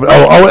go over.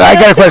 I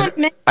got a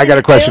question. I got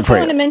a question for you.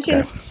 I want to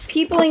mention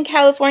people in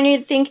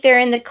California think they're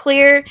in the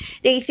clear.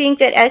 They think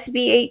that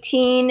SB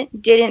 18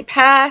 didn't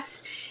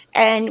pass,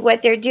 and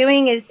what they're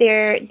doing is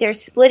they're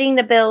splitting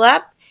the bill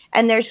up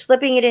and they're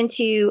slipping it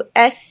into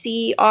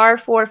SCR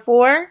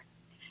 44,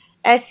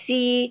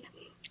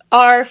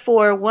 SCR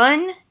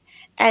 41,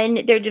 and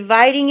they're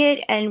dividing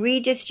it and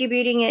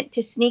redistributing it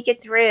to sneak it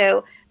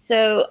through.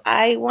 So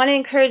I want to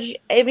encourage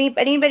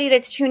anybody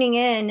that's tuning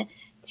in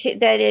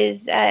that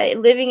is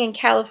living in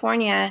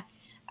California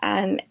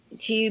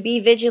to be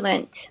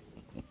vigilant.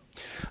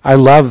 I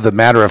love the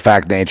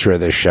matter-of-fact nature of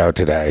this show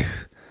today.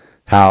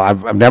 How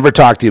I've never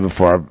talked to you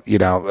before,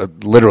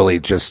 literally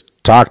just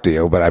talked to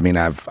you, but I mean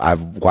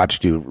I've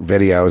watched your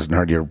videos and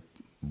heard your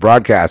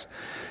broadcast.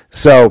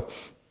 So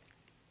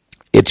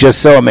it's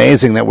just so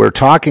amazing that we're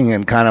talking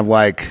in kind of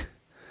like,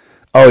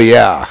 oh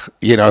yeah,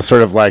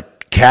 sort of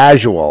like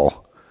casual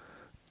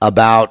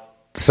about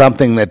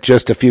something that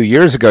just a few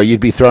years ago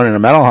you'd be thrown in a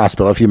mental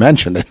hospital if you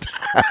mentioned it.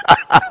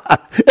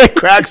 It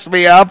cracks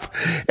me up.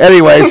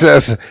 Anyway,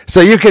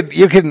 so you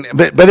can,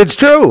 but it's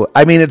true.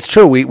 I mean, it's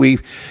true. We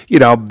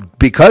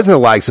because of the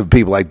likes of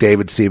people like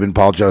David Sieben,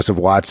 Paul Joseph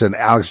Watson,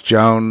 Alex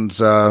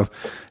Jones,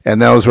 And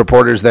those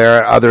reporters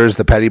there, others,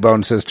 the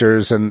Pettibone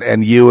sisters,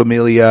 and you,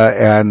 Amelia,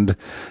 and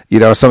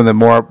some of the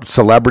more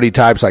celebrity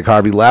types like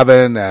Harvey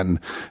Levin and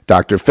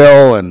Dr.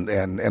 Phil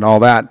and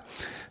all that,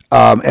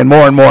 and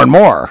more and more and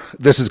more.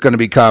 This is going to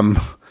become,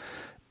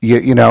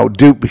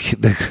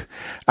 I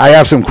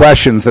have some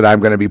questions that I'm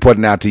going to be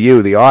putting out to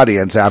you, the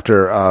audience,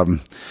 after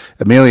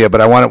Amelia.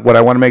 But what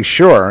I want to make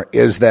sure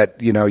is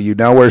that you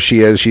know where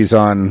she is. She's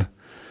on.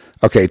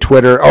 Okay,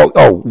 Twitter.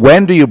 Oh,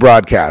 when do you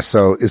broadcast?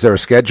 So is there a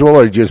schedule,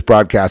 or do you just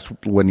broadcast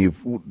when you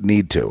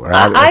need to?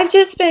 I've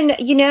just been,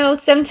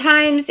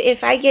 sometimes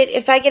if I get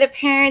a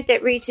parent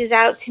that reaches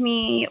out to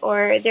me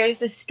or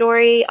there's a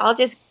story, I'll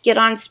just get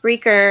on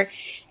Spreaker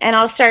and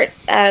I'll start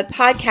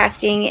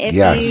podcasting.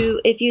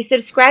 If you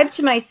subscribe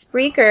to my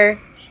Spreaker,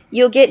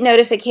 you'll get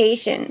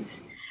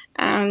notifications.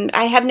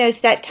 I have no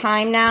set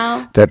time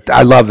now.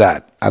 I love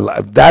that.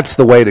 That's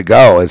the way to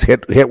go, is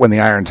hit when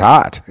the iron's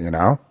hot,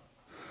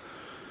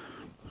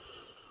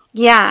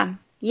 Yeah.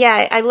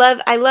 I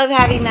love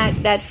having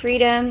that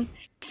freedom.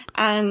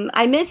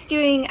 I miss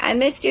doing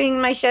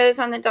my shows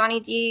on the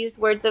Donnie D's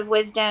Words of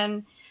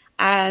Wisdom.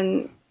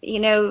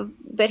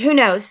 But who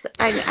knows?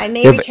 I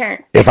may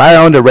return. If I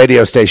owned a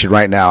radio station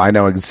right now, I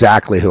know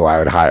exactly who I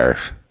would hire.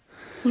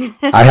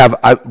 I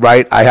have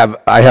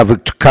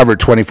covered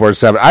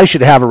 24/7. I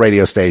should have a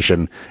radio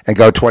station and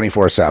go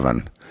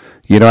 24/7.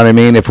 You know what I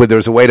mean? If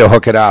there's a way to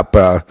hook it up,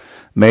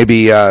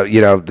 maybe,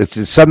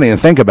 it's something to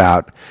think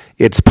about.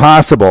 It's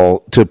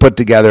possible to put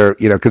together,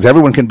 because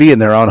everyone can be in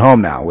their own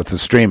home now with the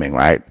streaming,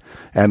 right?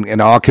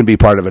 And all can be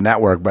part of a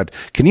network. But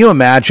can you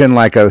imagine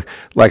like a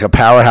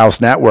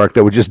powerhouse network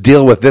that would just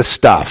deal with this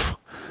stuff,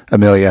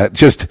 Amelia?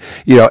 Just,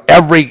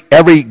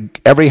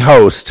 every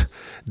host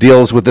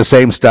deals with the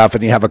same stuff,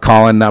 and you have a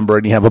call-in number,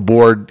 and you have a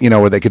board,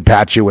 where they could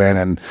patch you in,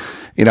 and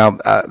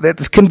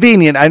it's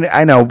convenient.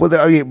 I know.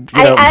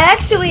 I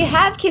actually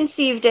have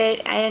conceived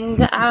it,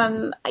 and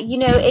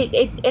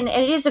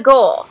it is a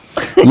goal.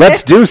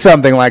 Let's do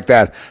something like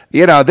that.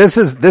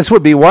 This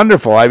would be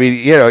wonderful. I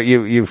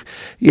mean,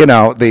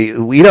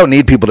 we don't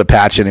need people to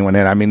patch anyone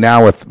in. I mean,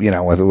 now with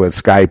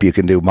Skype, you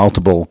can do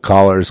multiple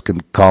callers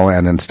can call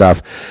in and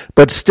stuff,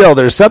 but still,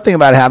 there's something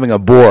about having a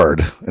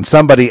board and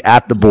somebody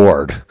at the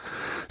board.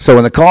 So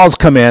when the calls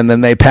come in,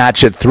 then they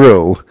patch it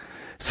through,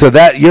 so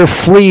that you're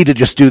free to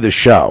just do the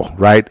show,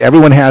 right?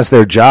 Everyone has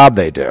their job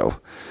they do.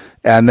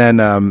 And then,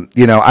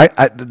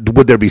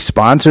 would there be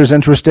sponsors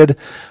interested?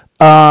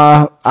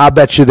 I'll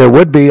bet you there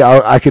would be.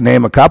 I can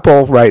name a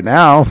couple right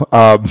now.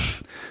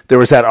 There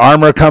was that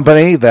armor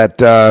company that,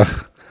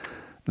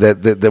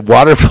 the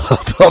water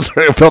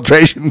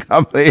filtration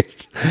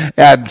companies,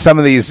 and some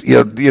of these,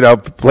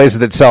 places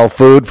that sell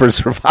food for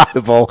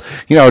survival,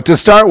 to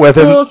start with.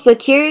 School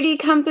security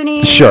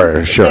companies.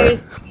 Sure.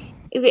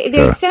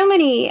 There's so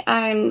many,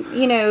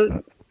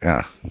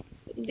 yeah.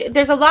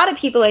 There's a lot of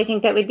people I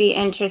think that would be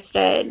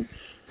interested.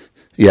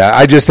 Yeah,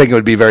 I just think it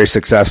would be very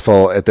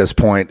successful at this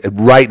point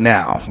right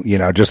now,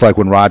 just like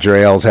when Roger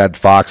Ailes had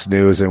Fox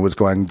News and was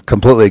going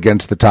completely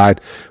against the tide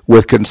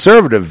with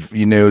conservative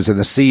news in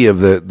the sea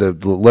of the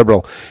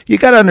liberal. You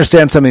got to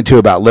understand something too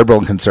about liberal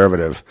and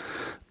conservative.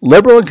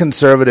 Liberal and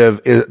conservative,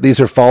 these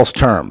are false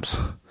terms.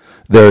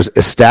 There's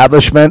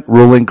establishment,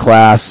 ruling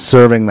class,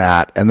 serving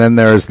that, and then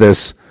there's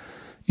this,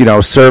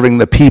 serving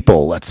the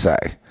people, let's say.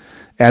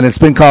 And it's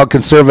been called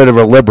conservative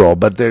or liberal,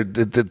 but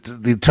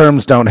the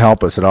terms don't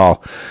help us at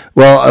all.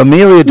 Well,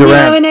 Amelia Duran.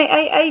 No, and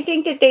I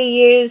think that they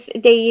use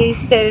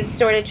those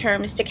sort of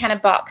terms to kind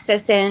of box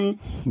us in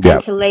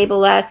and to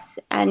label us,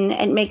 and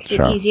it makes it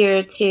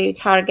easier to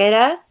target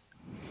us.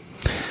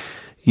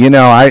 So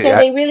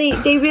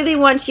they really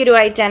want you to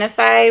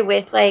identify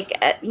with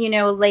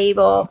a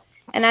label,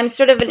 and I'm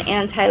sort of an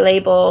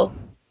anti-label.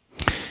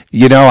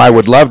 I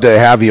would love to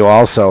have you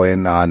also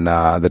in on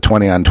the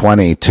 20 on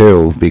 20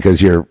 too, because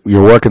you're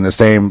working the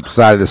same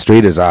side of the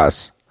street as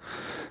us.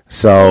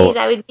 So please,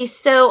 I would be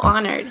so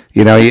honored.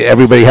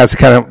 Everybody has to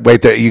kind of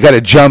wait there. You got to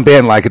jump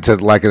in like it's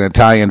like an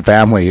Italian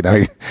family.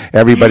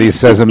 Everybody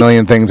says a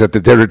million things at the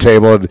dinner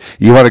table, and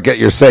you want to get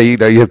your say.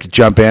 You have to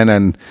jump in.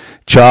 And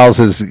Charles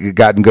has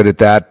gotten good at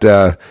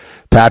that.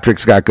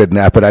 Patrick's got good in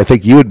that. But I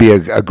think you would be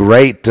a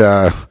great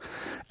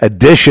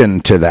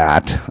addition to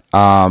that.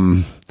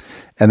 And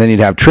then you'd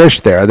have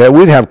Trish there. That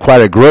we'd have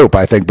quite a group,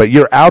 I think. But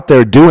you're out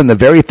there doing the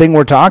very thing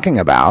we're talking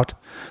about,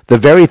 the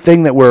very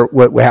thing that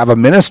we have a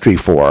ministry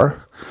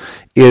for,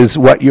 is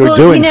what you're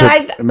doing. So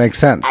it makes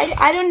sense.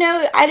 I don't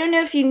know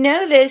if you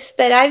know this,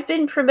 but I've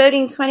been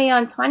promoting 20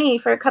 on 20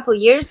 for a couple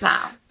years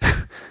now.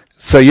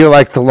 So you're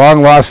like the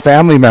long lost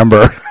family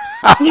member.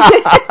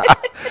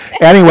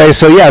 Anyway,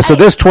 so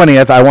this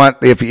 20th, I want,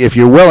 if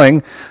you're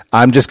willing,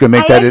 I'm just going to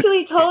make that. I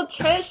actually told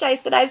Trish, I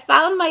said, I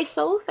found my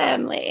soul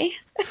family.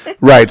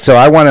 Right. So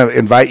I want to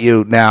invite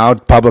you now,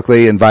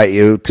 publicly invite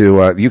you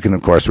to, you can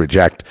of course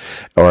reject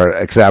or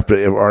accept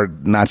or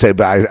not say,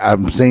 but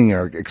I'm seeing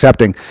you're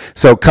accepting.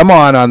 So come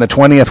on the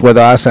 20th with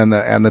us and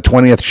the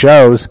 20th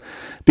shows,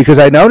 because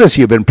I notice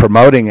you've been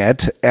promoting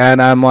it,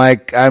 and I'm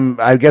like,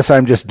 I guess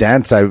I'm just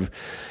dense.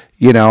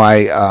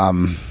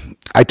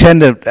 I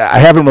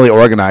haven't really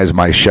organized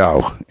my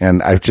show,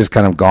 and I've just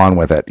kind of gone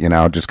with it,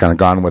 just kind of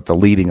gone with the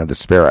leading of the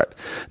Spirit.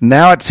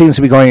 Now it seems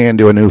to be going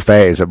into a new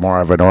phase of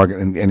more of an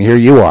organ, and here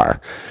you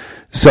are.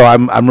 So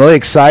I'm really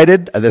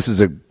excited. This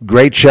is a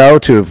great show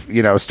to,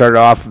 start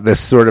off this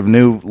sort of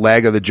new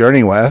leg of the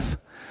journey with.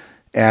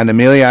 And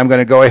Amelia, I'm going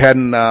to go ahead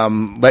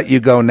and let you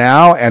go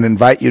now and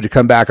invite you to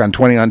come back on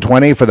 20 on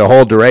 20 for the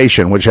whole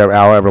duration,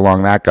 however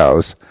long that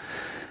goes.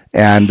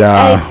 And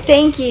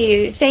thank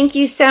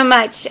you so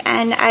much.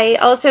 And I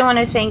also want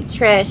to thank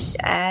Trish.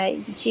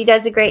 She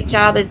does a great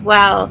job as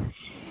well.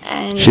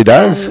 And she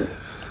does.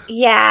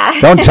 Yeah.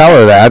 Don't tell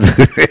her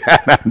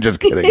that. I'm just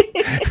kidding.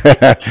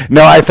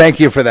 No, I thank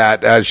you for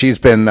that. She's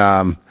been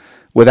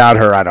without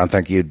her, I don't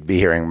think you'd be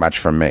hearing much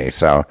from me.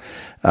 So,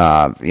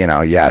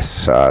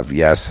 yes,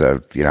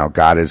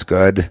 God is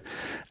good.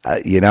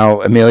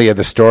 Amelia,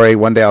 the story.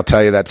 One day I'll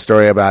tell you that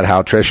story about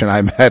how Trish and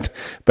I met.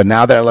 But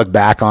now that I look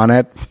back on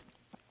it,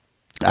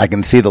 I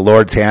can see the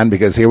Lord's hand,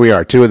 because here we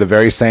are, two of the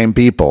very same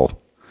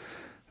people,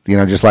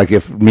 just like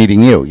if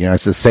meeting you,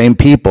 it's the same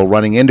people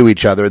running into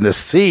each other in this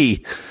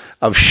sea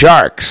of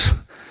sharks.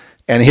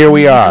 And here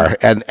we are.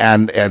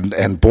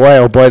 And boy,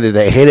 oh boy, did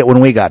they hate it when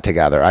we got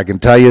together. I can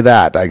tell you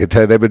that. I can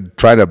tell you they've been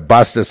trying to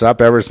bust us up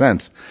ever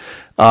since.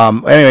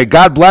 Anyway,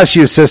 God bless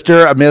you,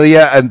 Sister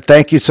Amelia. And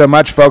thank you so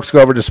much, folks.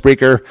 Go over to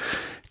Spreaker.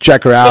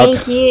 Check her out.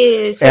 Thank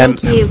you.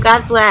 Thank you.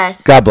 God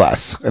bless. God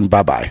bless. And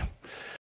bye-bye.